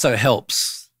probably also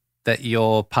helps that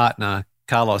your partner,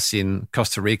 Carlos, in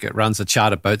Costa Rica runs a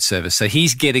charter boat service. So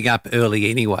he's getting up early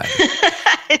anyway.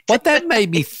 What that made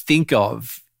me think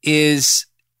of is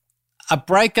a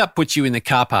breakup puts you in the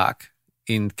car park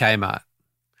in Kmart.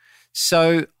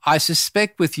 So I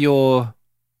suspect with your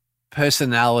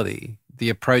personality, the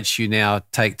approach you now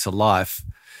take to life,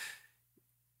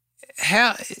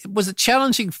 how was it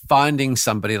challenging finding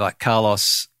somebody like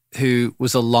Carlos who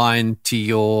was aligned to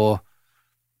your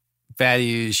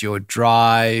values, your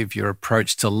drive, your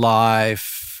approach to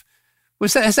life?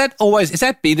 Has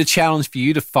that been a challenge for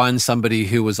you to find somebody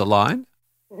who was aligned?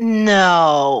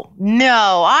 No.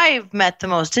 I've met the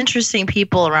most interesting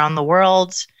people around the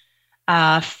world.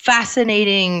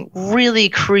 Fascinating, really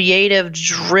creative,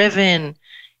 driven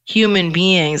human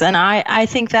beings. And I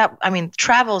think that,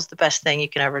 travel is the best thing you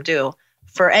can ever do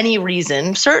for any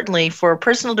reason, certainly for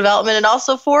personal development and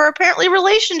also for apparently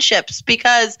relationships,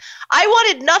 because I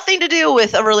wanted nothing to do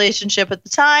with a relationship at the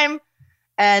time.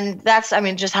 And that's,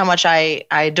 just how much I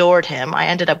adored him. I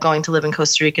ended up going to live in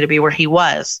Costa Rica to be where he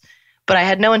was. But I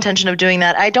had no intention of doing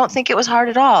that. I don't think it was hard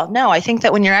at all. No, I think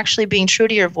that when you're actually being true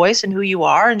to your voice and who you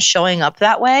are and showing up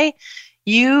that way,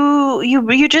 you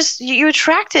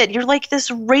attract it. You're like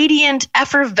this radiant,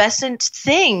 effervescent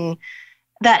thing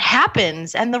that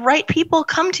happens, and the right people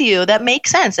come to you that make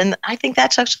sense. And I think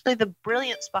that's actually the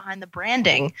brilliance behind the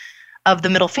branding of the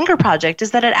Middle Finger Project,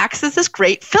 is that it acts as this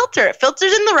great filter. It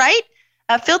filters in the right,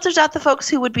 filters out the folks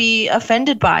who would be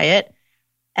offended by it.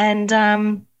 And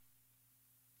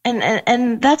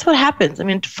that's what happens.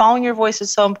 Following your voice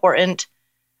is so important.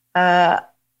 I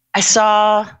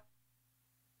saw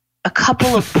a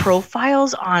couple of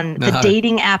profiles on the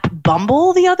dating app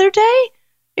Bumble the other day.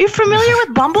 Are you familiar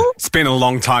with Bumble? It's been a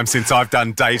long time since I've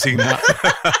done dating.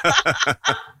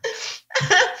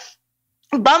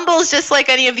 Bumble's just like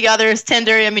any of the others.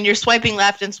 Tinder, you're swiping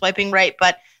left and swiping right,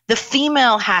 but the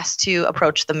female has to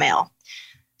approach the male.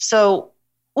 So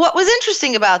what was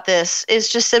interesting about this is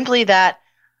just simply that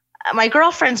my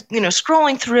girlfriend's,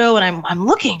 scrolling through, and I'm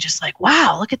looking just like,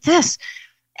 wow, look at this.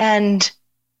 And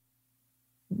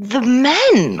the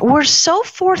men were so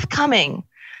forthcoming.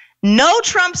 No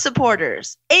Trump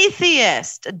supporters,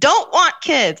 atheist, don't want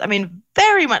kids.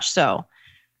 Very much so.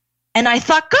 And I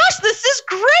thought, gosh, this is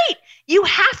great. You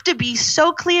have to be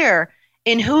so clear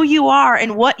in who you are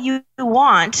and what you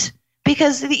want,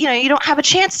 because, you don't have a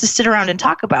chance to sit around and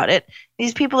talk about it.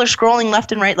 These people are scrolling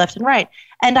left and right.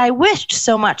 And I wished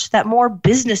so much that more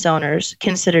business owners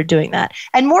considered doing that,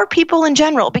 and more people in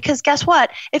general, because guess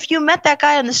what? If you met that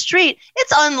guy on the street,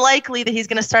 it's unlikely that he's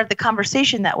going to start the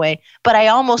conversation that way, but I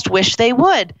almost wish they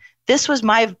would. This was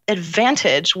my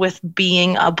advantage with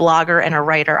being a blogger and a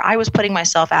writer. I was putting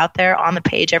myself out there on the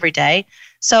page every day.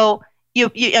 So you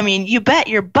bet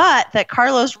your butt that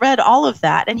Carlos read all of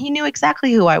that, and he knew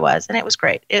exactly who I was, and it was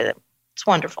great. It's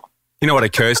wonderful. You know what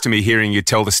occurs to me hearing you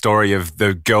tell the story of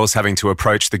the girls having to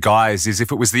approach the guys is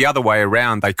if it was the other way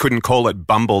around, they couldn't call it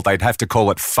Bumble, they'd have to call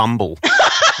it Fumble. Yeah,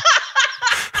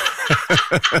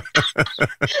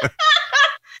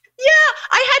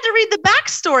 I had to read the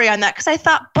backstory on that because I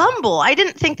thought Bumble. I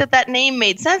didn't think that name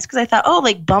made sense because I thought,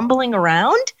 like bumbling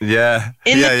around? Yeah.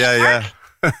 Yeah.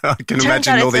 I can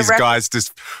imagine all these guys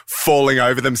just falling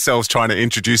over themselves trying to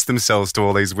introduce themselves to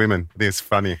all these women. It's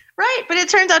funny. Right, but it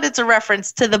turns out it's a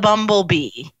reference to the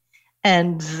bumblebee.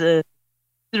 And right,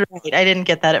 I didn't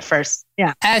get that at first.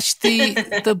 Yeah. Ash,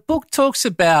 the book talks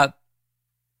about,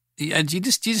 and you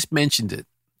just mentioned it,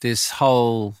 this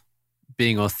whole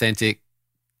being authentic,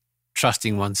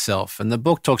 trusting oneself. And the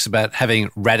book talks about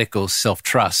having radical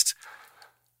self-trust.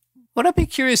 What I'd be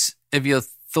curious of your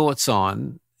thoughts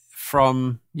on,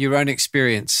 from your own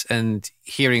experience and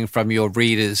hearing from your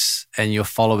readers and your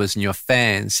followers and your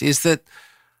fans, is that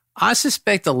I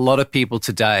suspect a lot of people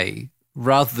today,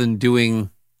 rather than doing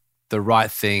the right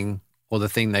thing or the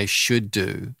thing they should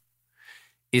do,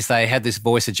 is they have this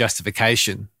voice of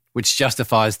justification which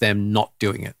justifies them not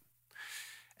doing it.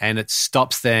 and it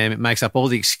stops them. It makes up all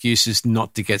the excuses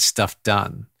not to get stuff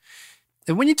done.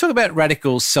 And when you talk about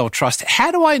radical self-trust,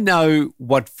 how do I know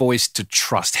what voice to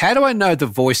trust? How do I know the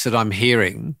voice that I'm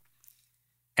hearing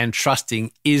and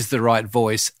trusting is the right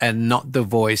voice and not the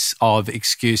voice of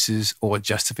excuses or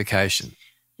justification?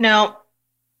 Now,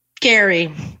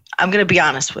 Gary, I'm going to be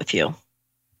honest with you.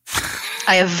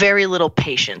 I have very little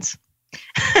patience.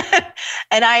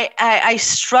 And I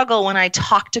struggle when I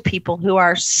talk to people who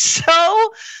are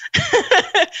so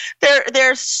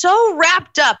they're so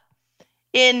wrapped up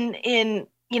in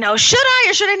should I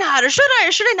or should I not, or should I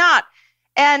or should I not.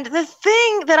 And the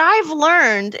thing that I've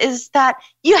learned is that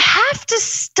you have to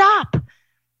stop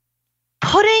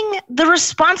putting the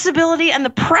responsibility and the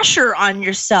pressure on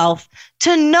yourself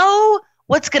to know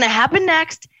what's going to happen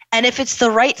next and if it's the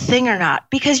right thing or not,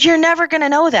 because you're never going to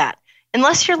know that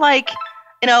unless you're like,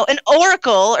 an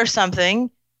oracle or something.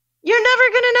 You're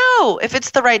never going to know if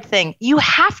it's the right thing. You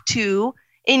have to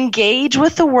engage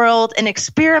with the world and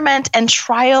experiment and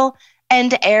trial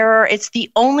and error. It's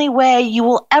the only way you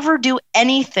will ever do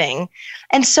anything.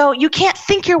 And so you can't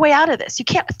think your way out of this. You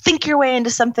can't think your way into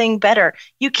something better.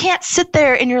 You can't sit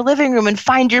there in your living room and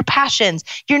find your passions.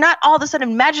 You're not all of a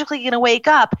sudden magically going to wake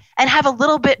up and have a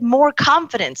little bit more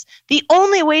confidence. The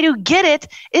only way to get it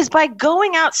is by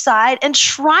going outside and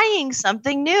trying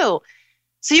something new.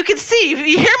 So you can see, if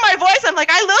you hear my voice, I'm like,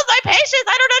 I lose my patience.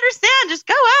 I don't understand. Just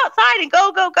go outside and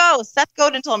go, go, go. Seth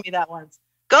Godin told me that once.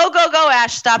 Go, go, go,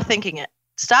 Ash. Stop thinking it.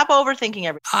 Stop overthinking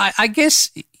everything. I guess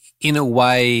in a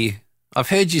way, I've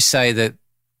heard you say that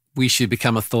we should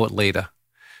become a thought leader.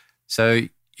 So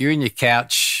you're in your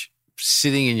couch,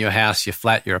 sitting in your house, your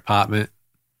flat, your apartment,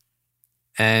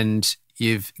 and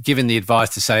you've given the advice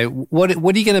to say, what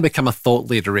are you going to become a thought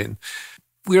leader in?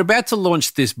 We're about to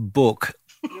launch this book.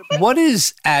 What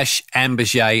is Ash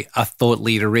Ambirge a thought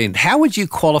leader in? How would you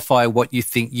qualify what you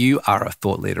think you are a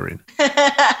thought leader in?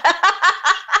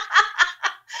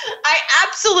 I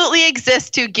absolutely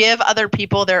exist to give other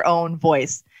people their own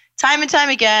voice. Time and time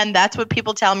again, that's what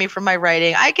people tell me from my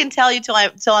writing. I can tell you till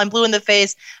I'm blue in the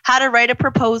face how to write a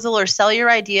proposal or sell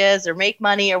your ideas or make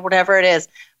money or whatever it is.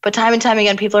 But time and time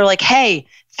again, people are like, hey,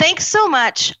 thanks so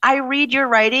much. I read your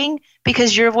writing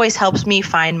because your voice helps me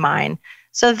find mine.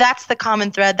 So that's the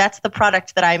common thread. That's the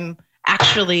product that I'm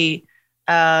actually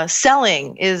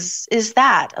selling is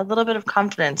that, a little bit of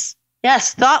confidence.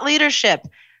 Yes, thought leadership.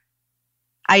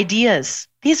 Ideas.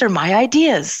 These are my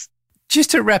ideas.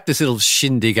 Just to wrap this little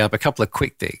shindig up, a couple of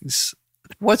quick things.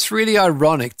 What's really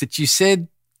ironic that you said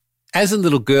as a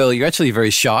little girl, you're actually very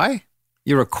shy.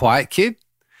 You're a quiet kid.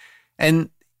 And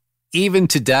even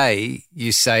today,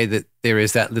 you say that there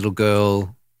is that little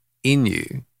girl in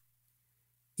you.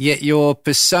 Yet your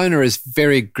persona is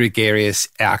very gregarious,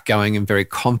 outgoing, and very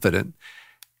confident.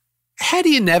 How do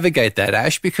you navigate that,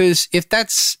 Ash? Because if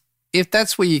that's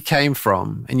where you came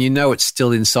from and you know it's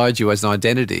still inside you as an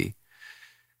identity,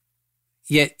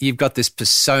 yet you've got this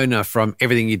persona from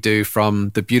everything you do,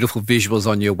 from the beautiful visuals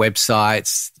on your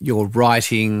websites, your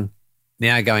writing,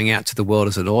 now going out to the world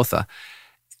as an author.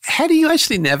 How do you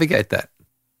actually navigate that?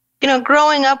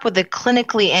 Growing up with a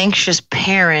clinically anxious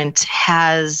parent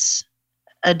has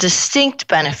a distinct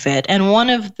benefit. And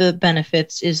one of the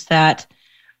benefits is that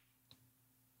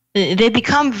they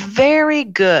become very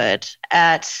good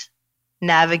at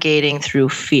navigating through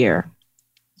fear.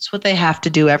 It's what they have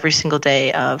to do every single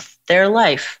day of their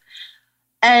life.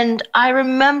 And I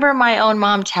remember my own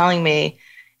mom telling me,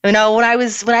 when I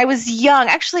was young,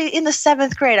 actually in the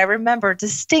 7th grade, I remember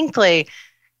distinctly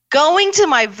going to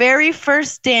my very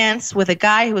first dance with a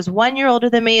guy who was 1 year older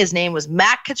than me. His name was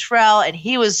Matt Cottrell, and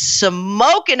he was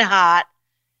smoking hot.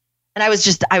 And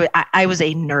I was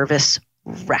a nervous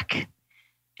wreck.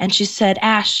 And she said,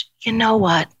 Ash, you know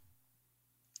what?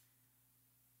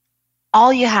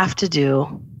 All you have to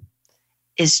do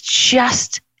is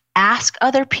just ask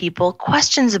other people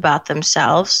questions about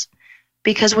themselves,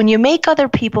 because when you make other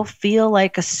people feel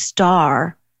like a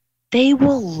star, they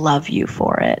will love you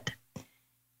for it.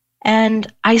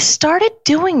 And I started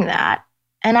doing that,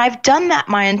 and I've done that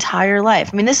my entire life.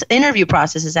 I mean, this interview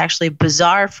process is actually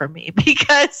bizarre for me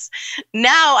because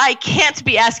now I can't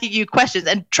be asking you questions.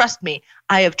 And trust me,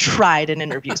 I have tried in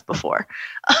interviews before.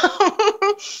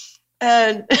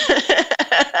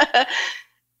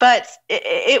 But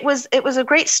it was a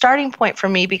great starting point for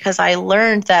me, because I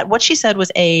learned that what she said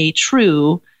was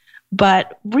true,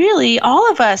 but really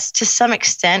all of us to some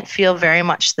extent feel very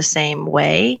much the same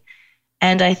way.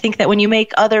 And I think that when you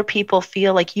make other people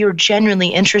feel like you're genuinely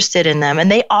interested in them and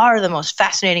they are the most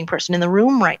fascinating person in the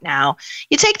room right now,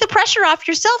 you take the pressure off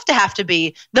yourself to have to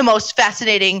be the most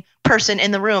fascinating person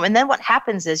in the room. And then what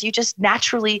happens is you just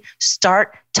naturally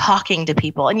start talking to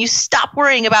people and you stop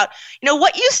worrying about,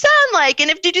 what you sound like and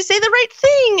if did you say the right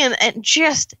thing and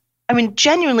just,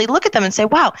 genuinely look at them and say,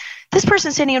 wow, this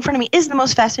person standing in front of me is the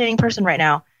most fascinating person right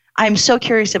now. I'm so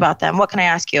curious about them. What can I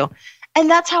ask you? And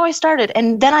that's how I started.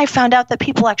 And then I found out that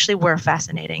people actually were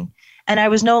fascinating. And I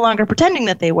was no longer pretending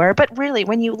that they were. But really,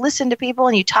 when you listen to people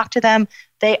and you talk to them,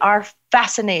 they are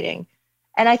fascinating.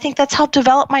 And I think that's helped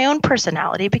develop my own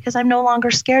personality because I'm no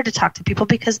longer scared to talk to people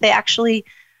because they actually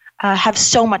have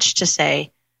so much to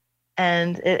say.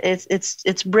 And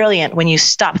it's brilliant when you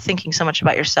stop thinking so much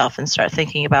about yourself and start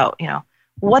thinking about,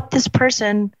 what this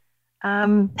person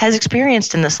has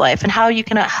experienced in this life and how you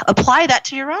can apply that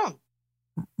to your own.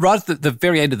 Right at the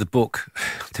very end of the book,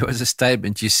 there was a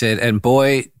statement you said, and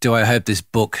boy, do I hope this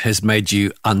book has made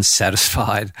you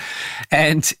unsatisfied.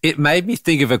 And it made me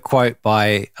think of a quote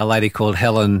by a lady called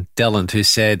Helen Delland who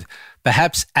said,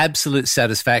 perhaps absolute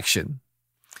satisfaction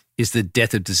is the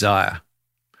death of desire.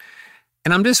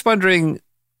 And I'm just wondering,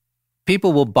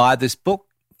 people will buy this book,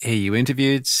 hear you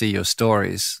interviewed, see your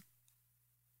stories.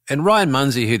 And Ryan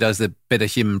Munsey, who does the Better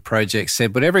Human Project,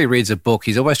 said whenever he reads a book,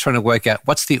 he's always trying to work out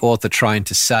what's the author trying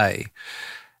to say.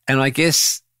 And I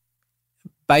guess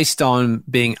based on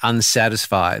being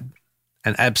unsatisfied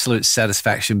and absolute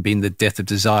satisfaction being the death of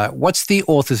desire, what's the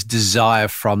author's desire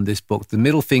from this book, the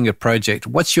Middle Finger Project?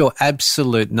 What's your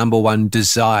absolute number one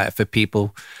desire for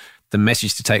people, the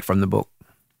message to take from the book?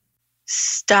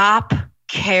 Stop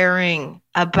caring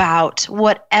about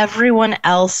what everyone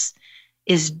else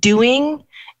is doing,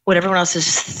 what everyone else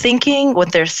is thinking,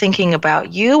 what they're thinking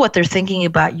about you, what they're thinking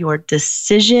about your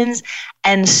decisions,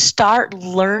 and start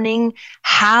learning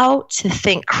how to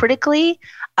think critically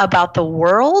about the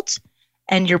world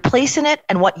and your place in it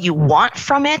and what you want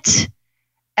from it,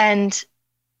 and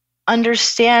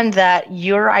understand that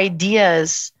your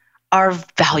ideas are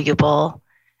valuable.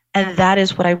 And that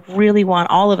is what I really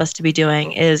want all of us to be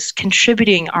doing, is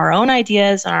contributing our own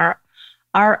ideas and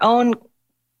our own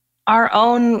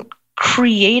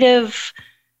creative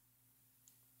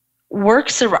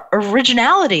works of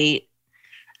originality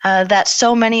that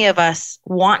so many of us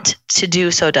want to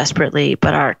do so desperately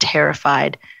but are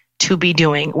terrified to be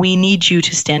doing. We need you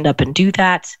to stand up and do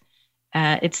that.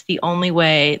 It's the only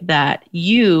way that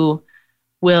you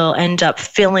will end up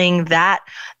filling that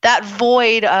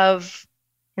void of,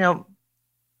 the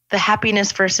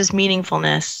happiness versus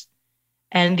meaningfulness.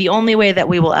 And the only way that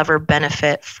we will ever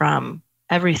benefit from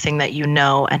everything that you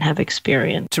know and have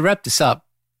experienced. To wrap this up,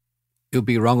 it would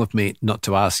be wrong of me not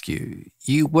to ask you.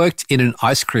 You worked in an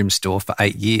ice cream store for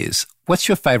 8 years. What's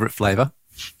your favorite flavor?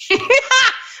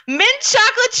 Mint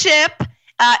chocolate chip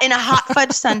in a hot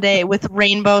fudge sundae with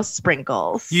rainbow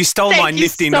sprinkles. You stole my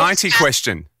nifty 90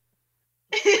 question.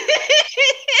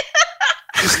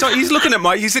 He's looking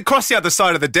at he's across the other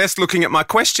side of the desk looking at my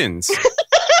questions.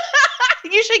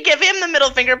 You should give him the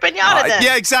middle finger pinata then.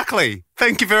 Yeah, exactly.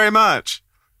 Thank you very much.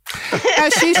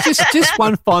 Actually, just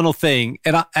one final thing,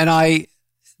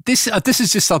 this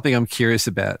is just something I'm curious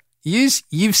about.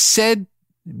 You've said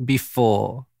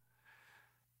before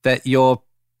that your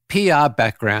PR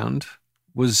background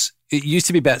it used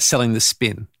to be about selling the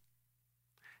spin,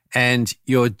 and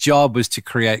your job was to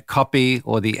create copy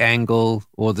or the angle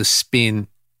or the spin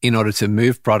in order to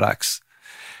move products.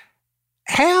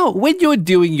 When you're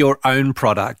doing your own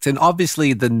product, and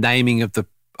obviously the naming of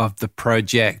the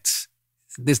project,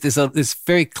 this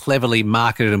very cleverly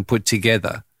marketed and put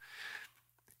together,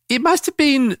 it must have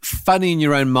been funny in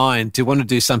your own mind to want to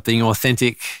do something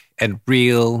authentic and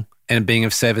real and being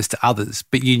of service to others,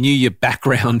 but you knew your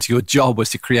background, your job was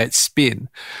to create spin.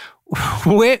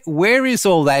 Where is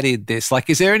all that in this? Like,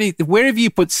 where have you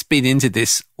put spin into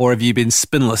this, or have you been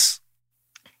spinless?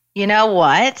 You know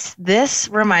what? This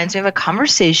reminds me of a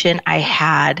conversation I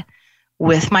had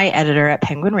with my editor at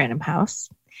Penguin Random House.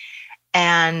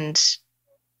 And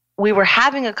we were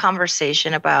having a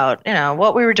conversation about,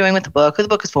 what we were doing with the book, who the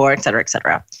book is for, et cetera, et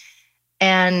cetera.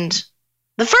 And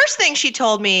the first thing she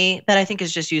told me that I think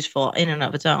is just useful in and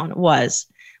of its own was,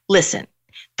 listen,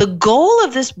 the goal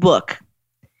of this book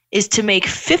is to make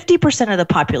 50% of the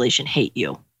population hate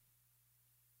you,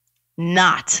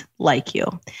 not like you.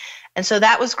 And so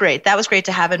that was great. That was great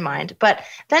to have in mind. But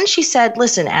then she said,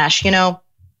 listen, Ash,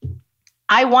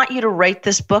 I want you to write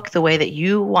this book the way that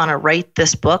you want to write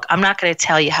this book. I'm not going to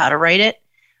tell you how to write it.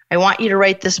 I want you to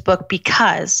write this book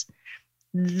because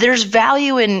there's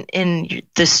value in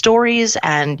the stories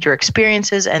and your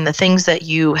experiences and the things that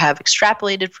you have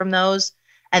extrapolated from those,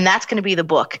 and that's going to be the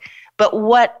book. But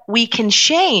what we can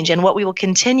change and what we will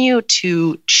continue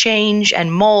to change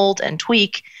and mold and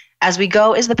tweak as we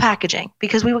go is the packaging,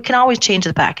 because we can always change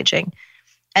the packaging.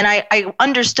 And I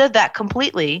understood that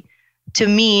completely to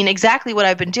mean exactly what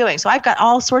I've been doing. So I've got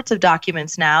all sorts of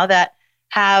documents now that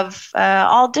have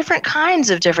all different kinds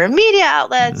of different media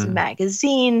outlets,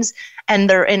 magazines, and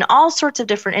they're in all sorts of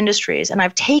different industries. And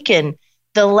I've taken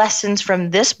the lessons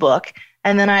from this book,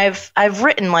 and then I've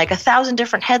written like 1,000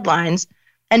 different headlines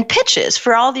and pitches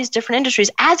for all these different industries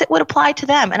as it would apply to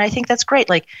them. And I think that's great.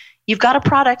 Like, you've got a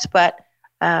product, but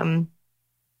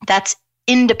that's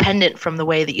independent from the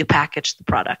way that you package the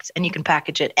product. And you can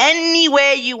package it any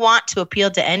way you want to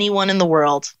appeal to anyone in the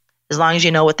world, as long as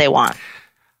you know what they want.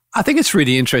 I think it's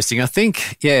really interesting. I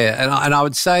think, and I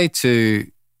would say to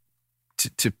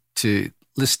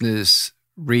listeners,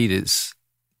 readers,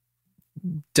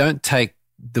 don't take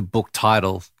the book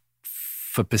title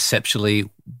for perceptually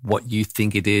what you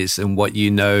think it is and what you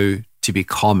know to be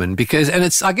common, because, and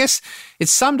it's, I guess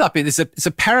it's summed up in, it's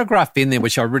a paragraph in there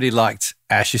which I really liked,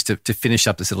 Ash, just to finish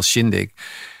up this little shindig.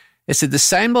 It said, the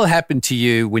same will happen to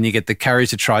you when you get the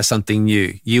courage to try something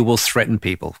new. You will threaten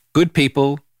people, good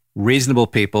people, reasonable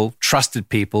people, trusted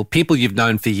people, people you've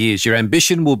known for years. Your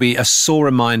ambition will be a sore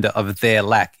reminder of their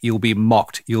lack. You'll be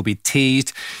mocked. You'll be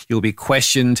teased. You'll be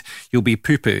questioned. You'll be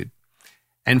poo-pooed.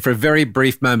 And for a very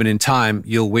brief moment in time,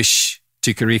 you'll wish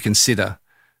to reconsider,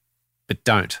 but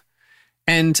don't.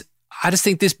 And I just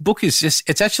think this book is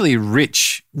it's actually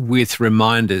rich with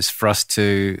reminders for us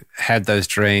to have those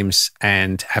dreams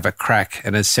and have a crack.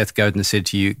 And as Seth Godin said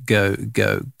to you, go,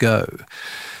 go, go.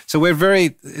 So we're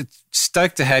very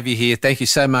stoked to have you here. Thank you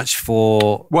so much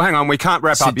for... Well, hang on. We can't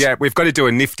wrap up yet. We've got to do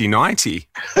a nifty 90.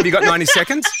 Have you got 90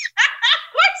 seconds? Of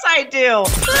course I do.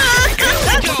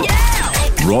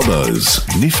 Robbo's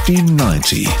Nifty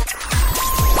 90.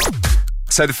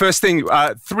 So the first thing,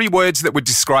 3 words that would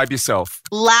describe yourself.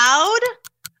 Loud,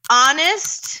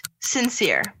 honest,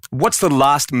 sincere. What's the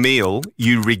last meal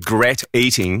you regret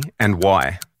eating and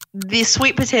why? The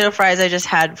sweet potato fries I just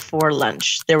had for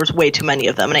lunch. There was way too many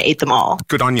of them and I ate them all.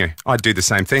 Good on you. I'd do the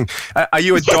same thing. Are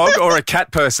you a dog or a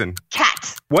cat person?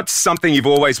 Cat. What's something you've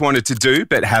always wanted to do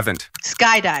but haven't?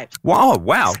 Skydive. Wow.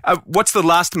 What's the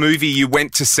last movie you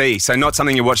went to see? So not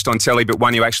something you watched on telly, but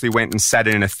one you actually went and sat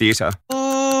in a theatre.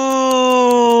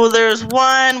 Ooh, there's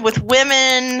one with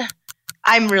women.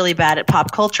 I'm really bad at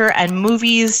pop culture and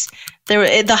movies.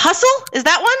 The Hustle, is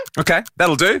that one? Okay,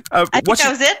 that'll do. I think that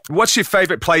was it. What's your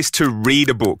favourite place to read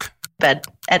a book? Bed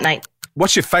at night.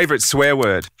 What's your favourite swear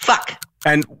word? Fuck.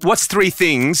 And what's 3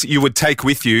 things you would take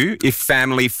with you if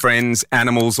family, friends,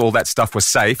 animals, all that stuff was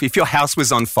safe? If your house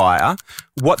was on fire,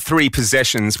 what 3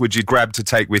 possessions would you grab to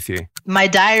take with you? My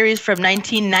diaries from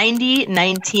 1990,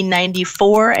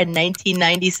 1994, and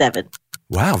 1997.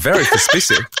 Wow, very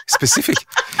specific.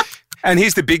 And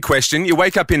here's the big question. You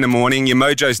wake up in the morning, your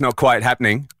mojo's not quite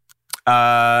happening.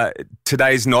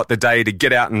 Today's not the day to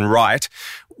get out and write.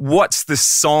 What's the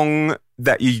song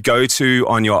that you go to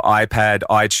on your iPad,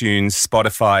 iTunes,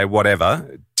 Spotify,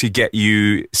 whatever, to get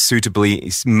you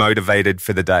suitably motivated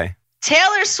for the day?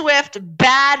 Taylor Swift,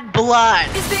 Bad Blood.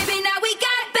 'Cause baby, now we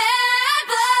got bad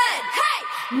blood. Hey,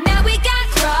 now we got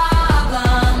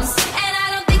problems, and I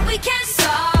don't think we can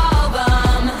solve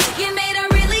them. You made a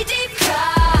really deep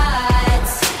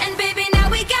cut, and baby, now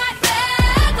we got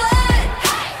bad blood.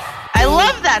 Hey, I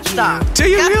love that song. Do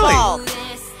you really? Bald.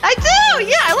 I do.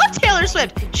 Yeah, I love Taylor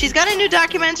Swift. She's got a new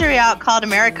documentary out called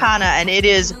Americana, and it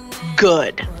is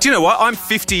good. Do you know what? I'm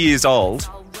 50 years old,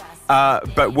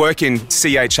 but work in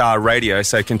CHR radio,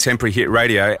 so contemporary hit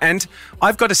radio, and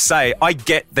I've got to say, I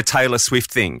get the Taylor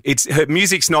Swift thing. Her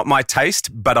music's not my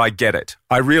taste, but I get it.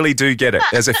 I really do get it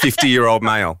as a 50-year-old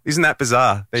male. Isn't that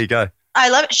bizarre? There you go. I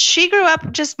love it. She grew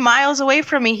up just miles away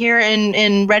from me here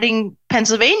in Reading,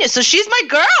 Pennsylvania, so she's my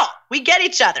girl. We get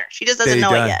each other. She just doesn't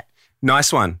know it yet.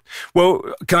 Nice one. Well,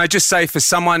 can I just say, for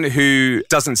someone who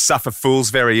doesn't suffer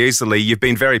fools very easily, you've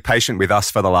been very patient with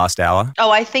us for the last hour. Oh,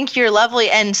 I think you're lovely.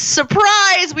 And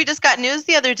surprise, we just got news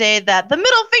the other day that the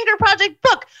Middle Finger Project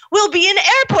book will be in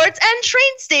airports and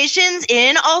train stations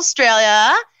in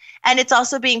Australia. And it's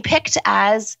also being picked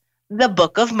as the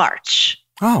Book of March.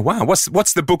 Oh, wow.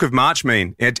 What's the Book of March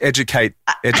mean? Educate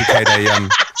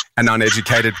an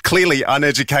uneducated, clearly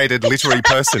uneducated literary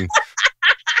person.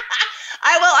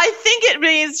 I think it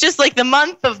means just like the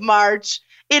month of March.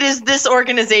 It is this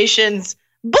organization's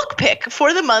book pick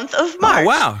for the month of March. Oh,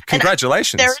 wow.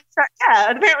 Congratulations.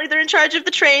 Apparently they're in charge of the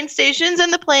train stations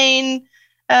and the plane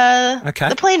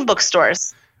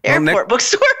bookstores. Airport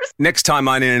bookstores. Next time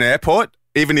I'm in an airport,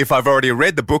 even if I've already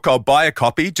read the book, I'll buy a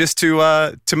copy just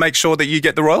to make sure that you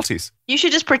get the royalties. You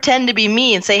should just pretend to be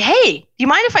me and say, "Hey, do you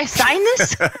mind if I sign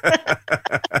this?"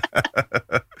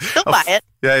 They'll buy it.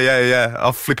 Yeah.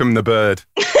 I'll flip him the bird.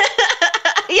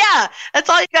 Yeah, that's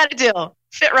all you got to do.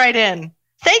 Fit right in.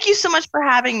 Thank you so much for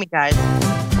having me, guys.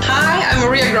 Hi, I'm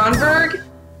Maria Gronberg.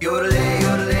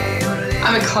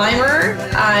 I'm a climber.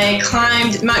 I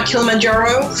climbed Mount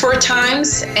Kilimanjaro 4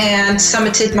 times and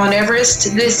summited Mount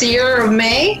Everest this year of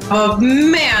May. Oh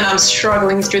man, I'm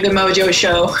struggling through the Mojo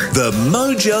show. The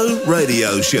Mojo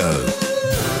Radio Show.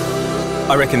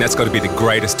 I reckon that's got to be the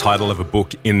greatest title of a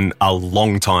book in a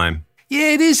long time. Yeah,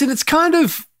 it is. And it's kind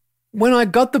of, when I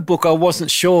got the book, I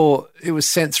wasn't sure it was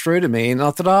sent through to me. And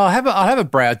I thought, I'll have a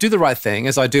browse, do the right thing,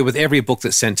 as I do with every book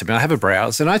that's sent to me. I have a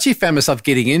browse. And I actually found myself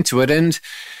getting into it. And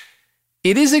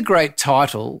it is a great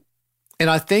title. And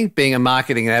I think being a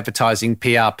marketing and advertising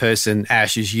PR person,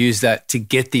 Ash has used that to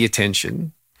get the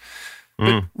attention.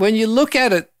 But when you look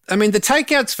at it, I mean, the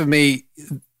takeouts for me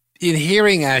in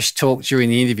hearing Ash talk during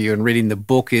the interview and reading the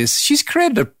book is she's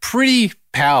created a pretty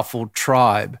powerful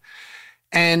tribe.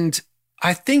 And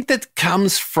I think that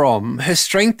comes from her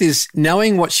strength is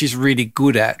knowing what she's really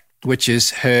good at, which is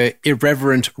her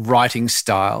irreverent writing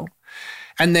style,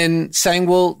 and then saying,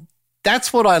 well,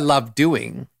 that's what I love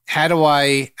doing. How do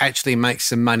I actually make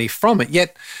some money from it?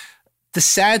 Yet the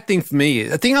sad thing for me,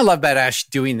 the thing I love about Ash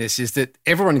doing this is that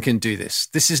everyone can do this.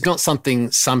 This is not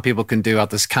something some people can do,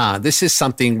 others can't. This is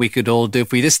something we could all do.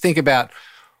 If we just think about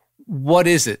what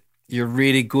is it you're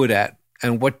really good at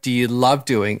and what do you love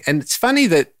doing? And it's funny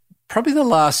that probably the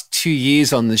last 2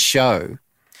 years on the show,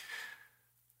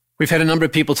 we've had a number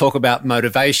of people talk about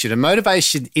motivation. And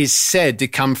motivation is said to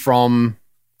come from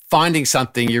finding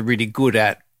something you're really good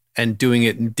at and doing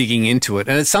it and digging into it.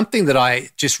 And it's something that I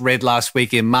just read last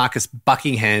week in Marcus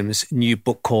Buckingham's new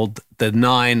book called The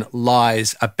 9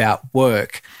 Lies About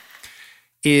Work,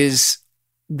 is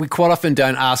we quite often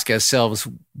don't ask ourselves,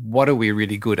 what are we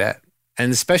really good at?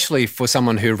 And especially for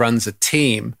someone who runs a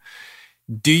team,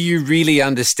 do you really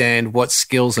understand what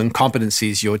skills and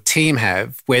competencies your team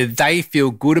have where they feel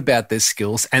good about their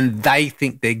skills and they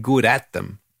think they're good at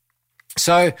them?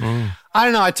 So I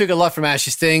don't know. I took a lot from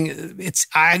Ash's thing.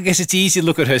 I guess it's easy to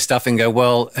look at her stuff and go,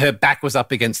 well, her back was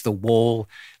up against the wall,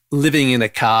 living in a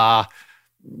car,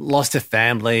 lost her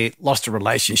family, lost a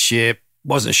relationship,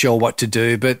 wasn't sure what to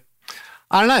do. But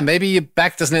I don't know. Maybe your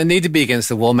back doesn't need to be against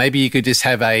the wall. Maybe you could just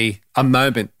have a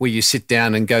moment where you sit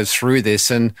down and go through this.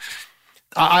 And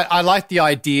I like the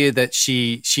idea that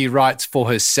she writes for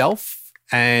herself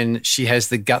and she has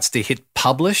the guts to hit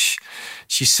publish.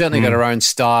 She's certainly got her own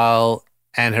style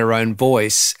and her own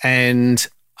voice. And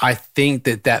I think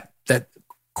that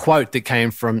quote that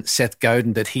came from Seth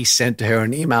Godin that he sent to her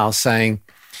an email saying,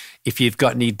 if you've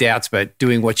got any doubts about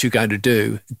doing what you're going to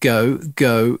do, go,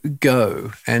 go,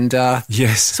 go. And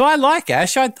yes. So I like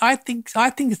Ash. I think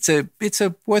it's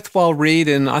a worthwhile read,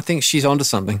 and I think she's onto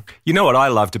something. You know what I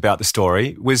loved about the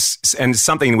story was, and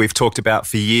something we've talked about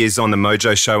for years on the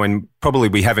Mojo show, and probably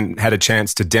we haven't had a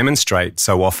chance to demonstrate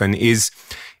so often, is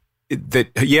that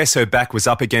yes, her back was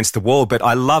up against the wall, but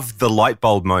I love the light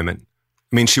bulb moment.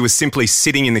 I mean, she was simply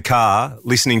sitting in the car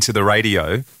listening to the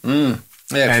radio, and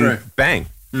true. Bang.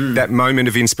 That moment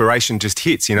of inspiration just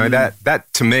hits, you know,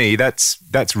 that to me, that's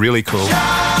really cool.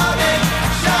 Shout it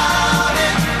out loud.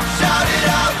 Shout it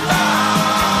out loud.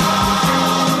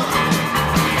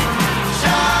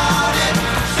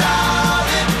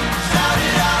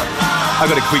 I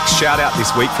got a quick shout out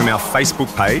this week from our Facebook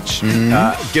page.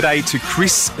 G'day to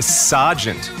Chris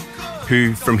Sargent,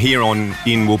 who from here on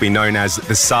in will be known as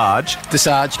the Sarge. The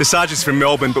Sarge. The Sarge is from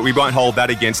Melbourne, but we won't hold that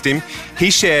against him. He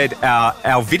shared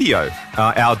our video,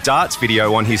 our darts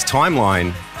video on his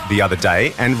timeline the other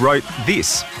day and wrote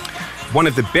this: one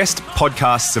of the best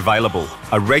podcasts available,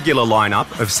 a regular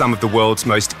lineup of some of the world's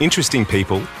most interesting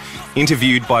people,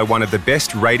 interviewed by one of the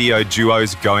best radio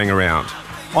duos going around.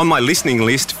 On my listening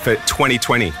list for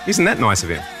 2020. Isn't that nice of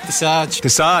him? The Sarge. The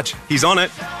Sarge. He's on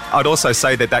it. I'd also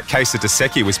say that case of Dos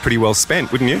Equis was pretty well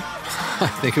spent, wouldn't you?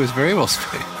 I think it was very well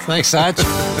spent. Thanks, Sarge.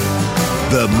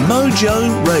 The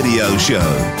Mojo Radio Show.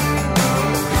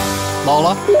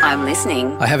 Lola, I'm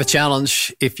listening. I have a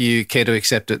challenge if you care to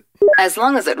accept it. As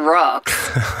long as it rocks.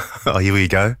 Oh, here we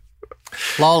go.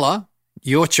 Lola,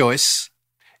 your choice.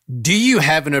 Do you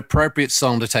have an appropriate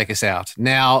song to take us out?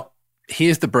 Now,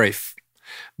 here's the brief.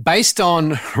 Based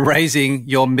on raising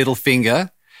your middle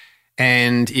finger,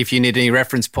 and if you need any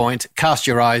reference point, cast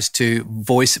your eyes to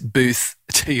voice booth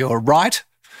to your right.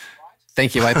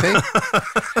 Thank you, AP.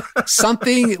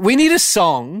 We need a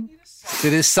song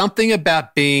that is something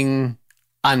about being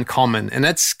uncommon. And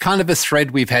that's kind of a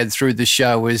thread we've had through the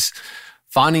show, is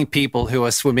finding people who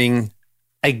are swimming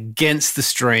against the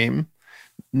stream,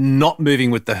 not moving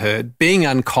with the herd, being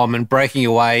uncommon, breaking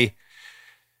away,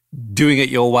 doing it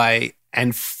your way,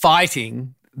 and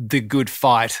fighting the good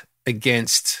fight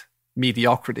against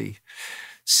mediocrity.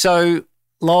 So,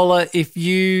 Lola, if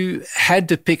you had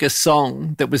to pick a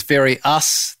song that was very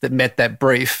us, that met that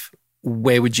brief,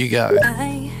 where would you go?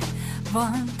 I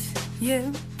want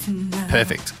you to know.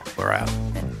 Perfect. We're out.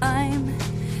 That I'm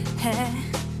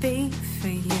happy for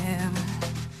you.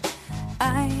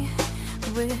 I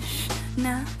wish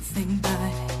nothing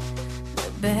but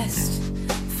the best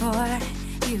for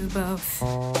you both.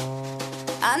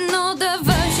 I know the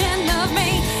version of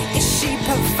me. Is she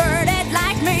perverted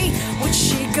like me? Would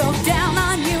she go down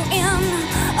on you in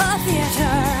a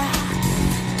theater?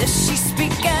 Does she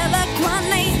speak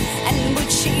eloquently? And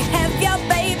would she have your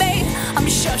baby? I'm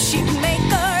sure she'd make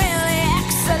a really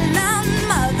excellent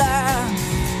mother.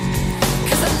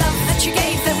 'Cause the love that you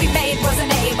gave that we made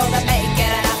wasn't able to make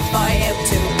it enough for you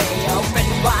to be open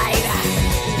wide.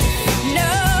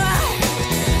 No.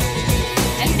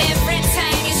 And every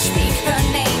time you speak her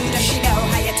name, does she know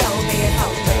how you told me it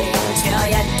held me until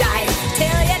you died?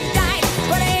 Till you died,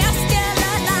 but you're still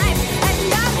alive.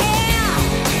 And I'm here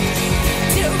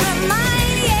to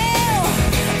remind you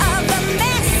of the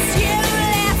mess you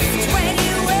left when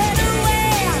you went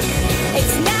away.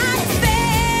 It's not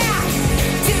fair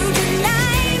to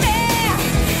deny me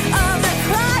of the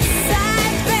cross I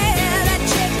bear that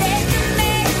you gave to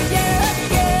me.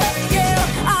 You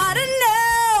ought to know.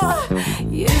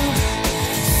 You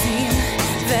seem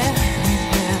very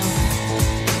well.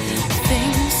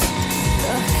 Things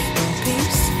look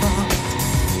peaceful.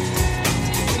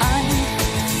 I'm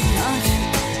not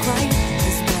quite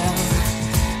as well.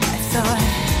 I thought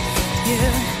you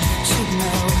should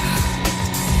know.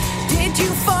 Did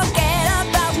you forget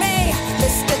about me,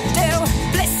 Mr.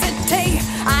 Duplicity?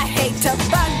 I hate to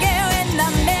bug you in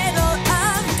the middle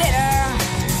of dinner.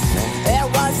 There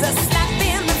was a slap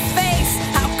in the face.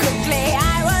 How quickly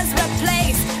I was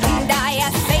replaced. And are you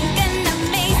thinking of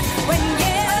me when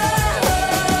you?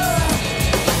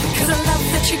 'Cause the love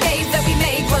that you gave that we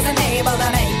made wasn't able to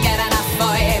make it enough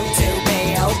for you to be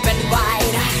open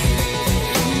wide.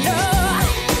 No.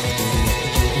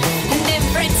 And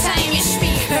every time you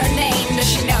speak her name, does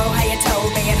she know how you told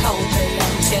me it hold me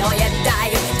until you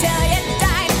died? Till you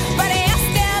died, but you're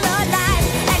still alive.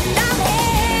 And I'm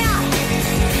here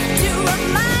to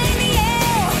remind you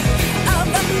of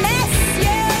the mess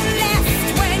you left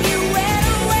when you went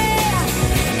away.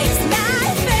 It's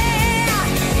not fair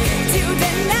to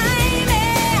deny me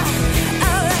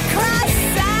of the cross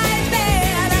I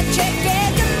bear that you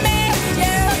gave to me.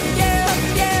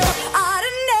 You ought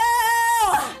to know.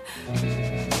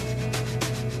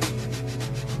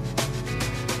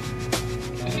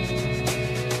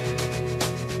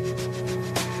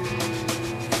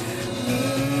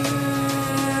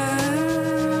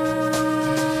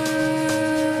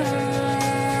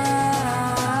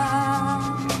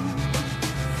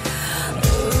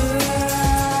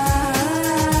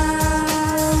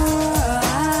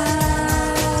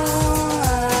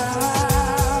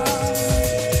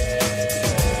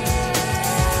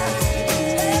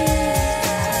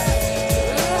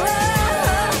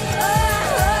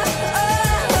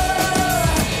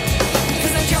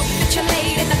 Cause the joke that you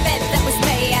laid in the bed that was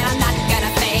me, and I'm not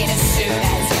gonna fade as soon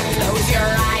as you close your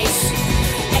eyes.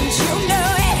 And you know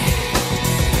it.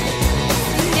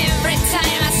 And every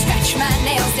time I scratch my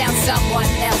nails down someone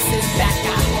else's back,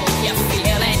 I hope you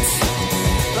feel it.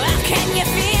 Well, can you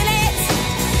feel it?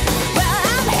 Well,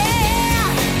 I'm here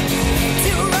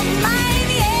to remind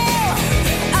you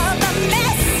of the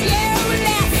mess you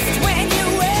left when you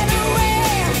went away.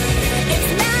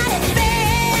 It's not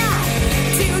fair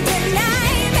to deny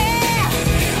me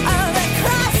of the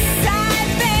cross I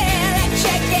bear that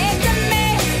you gave to me.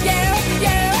 You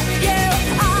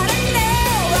ought to know.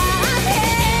 I'm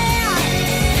here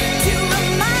to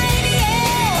remind you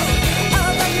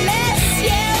of the mess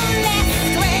you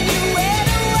left when you went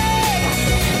away.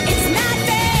 It's not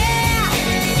fair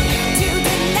to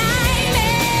deny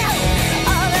me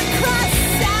of the cross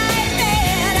I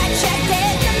bear that you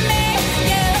gave to me.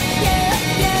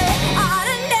 You ought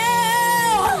to know.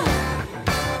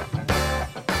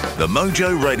 The Mojo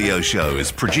Radio Show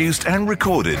is produced and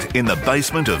recorded in the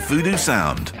basement of Voodoo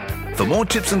Sound. For more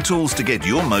tips and tools to get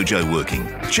your mojo working,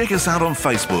 check us out on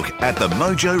Facebook at The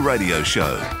Mojo Radio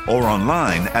Show or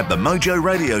online at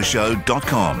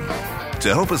themojoradioshow.com. To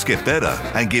help us get better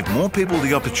and give more people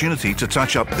the opportunity to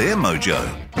touch up their mojo,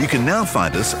 you can now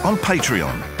find us on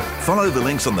Patreon. Follow the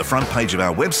links on the front page of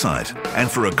our website, and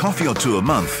for a coffee or two a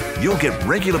month, you'll get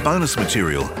regular bonus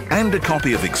material and a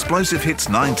copy of Explosive Hits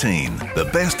 19, the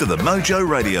best of the Mojo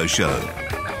Radio Show.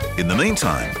 In the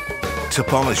meantime, to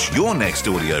polish your next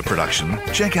audio production,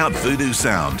 check out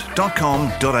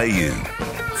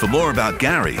voodoosound.com.au. For more about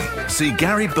Gary, see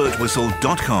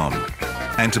GaryBirtwhistle.com.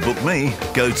 And to book me,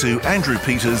 go to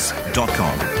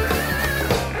andrewpeters.com.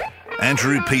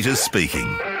 Andrew Peters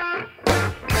speaking.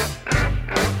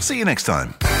 See you next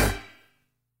time.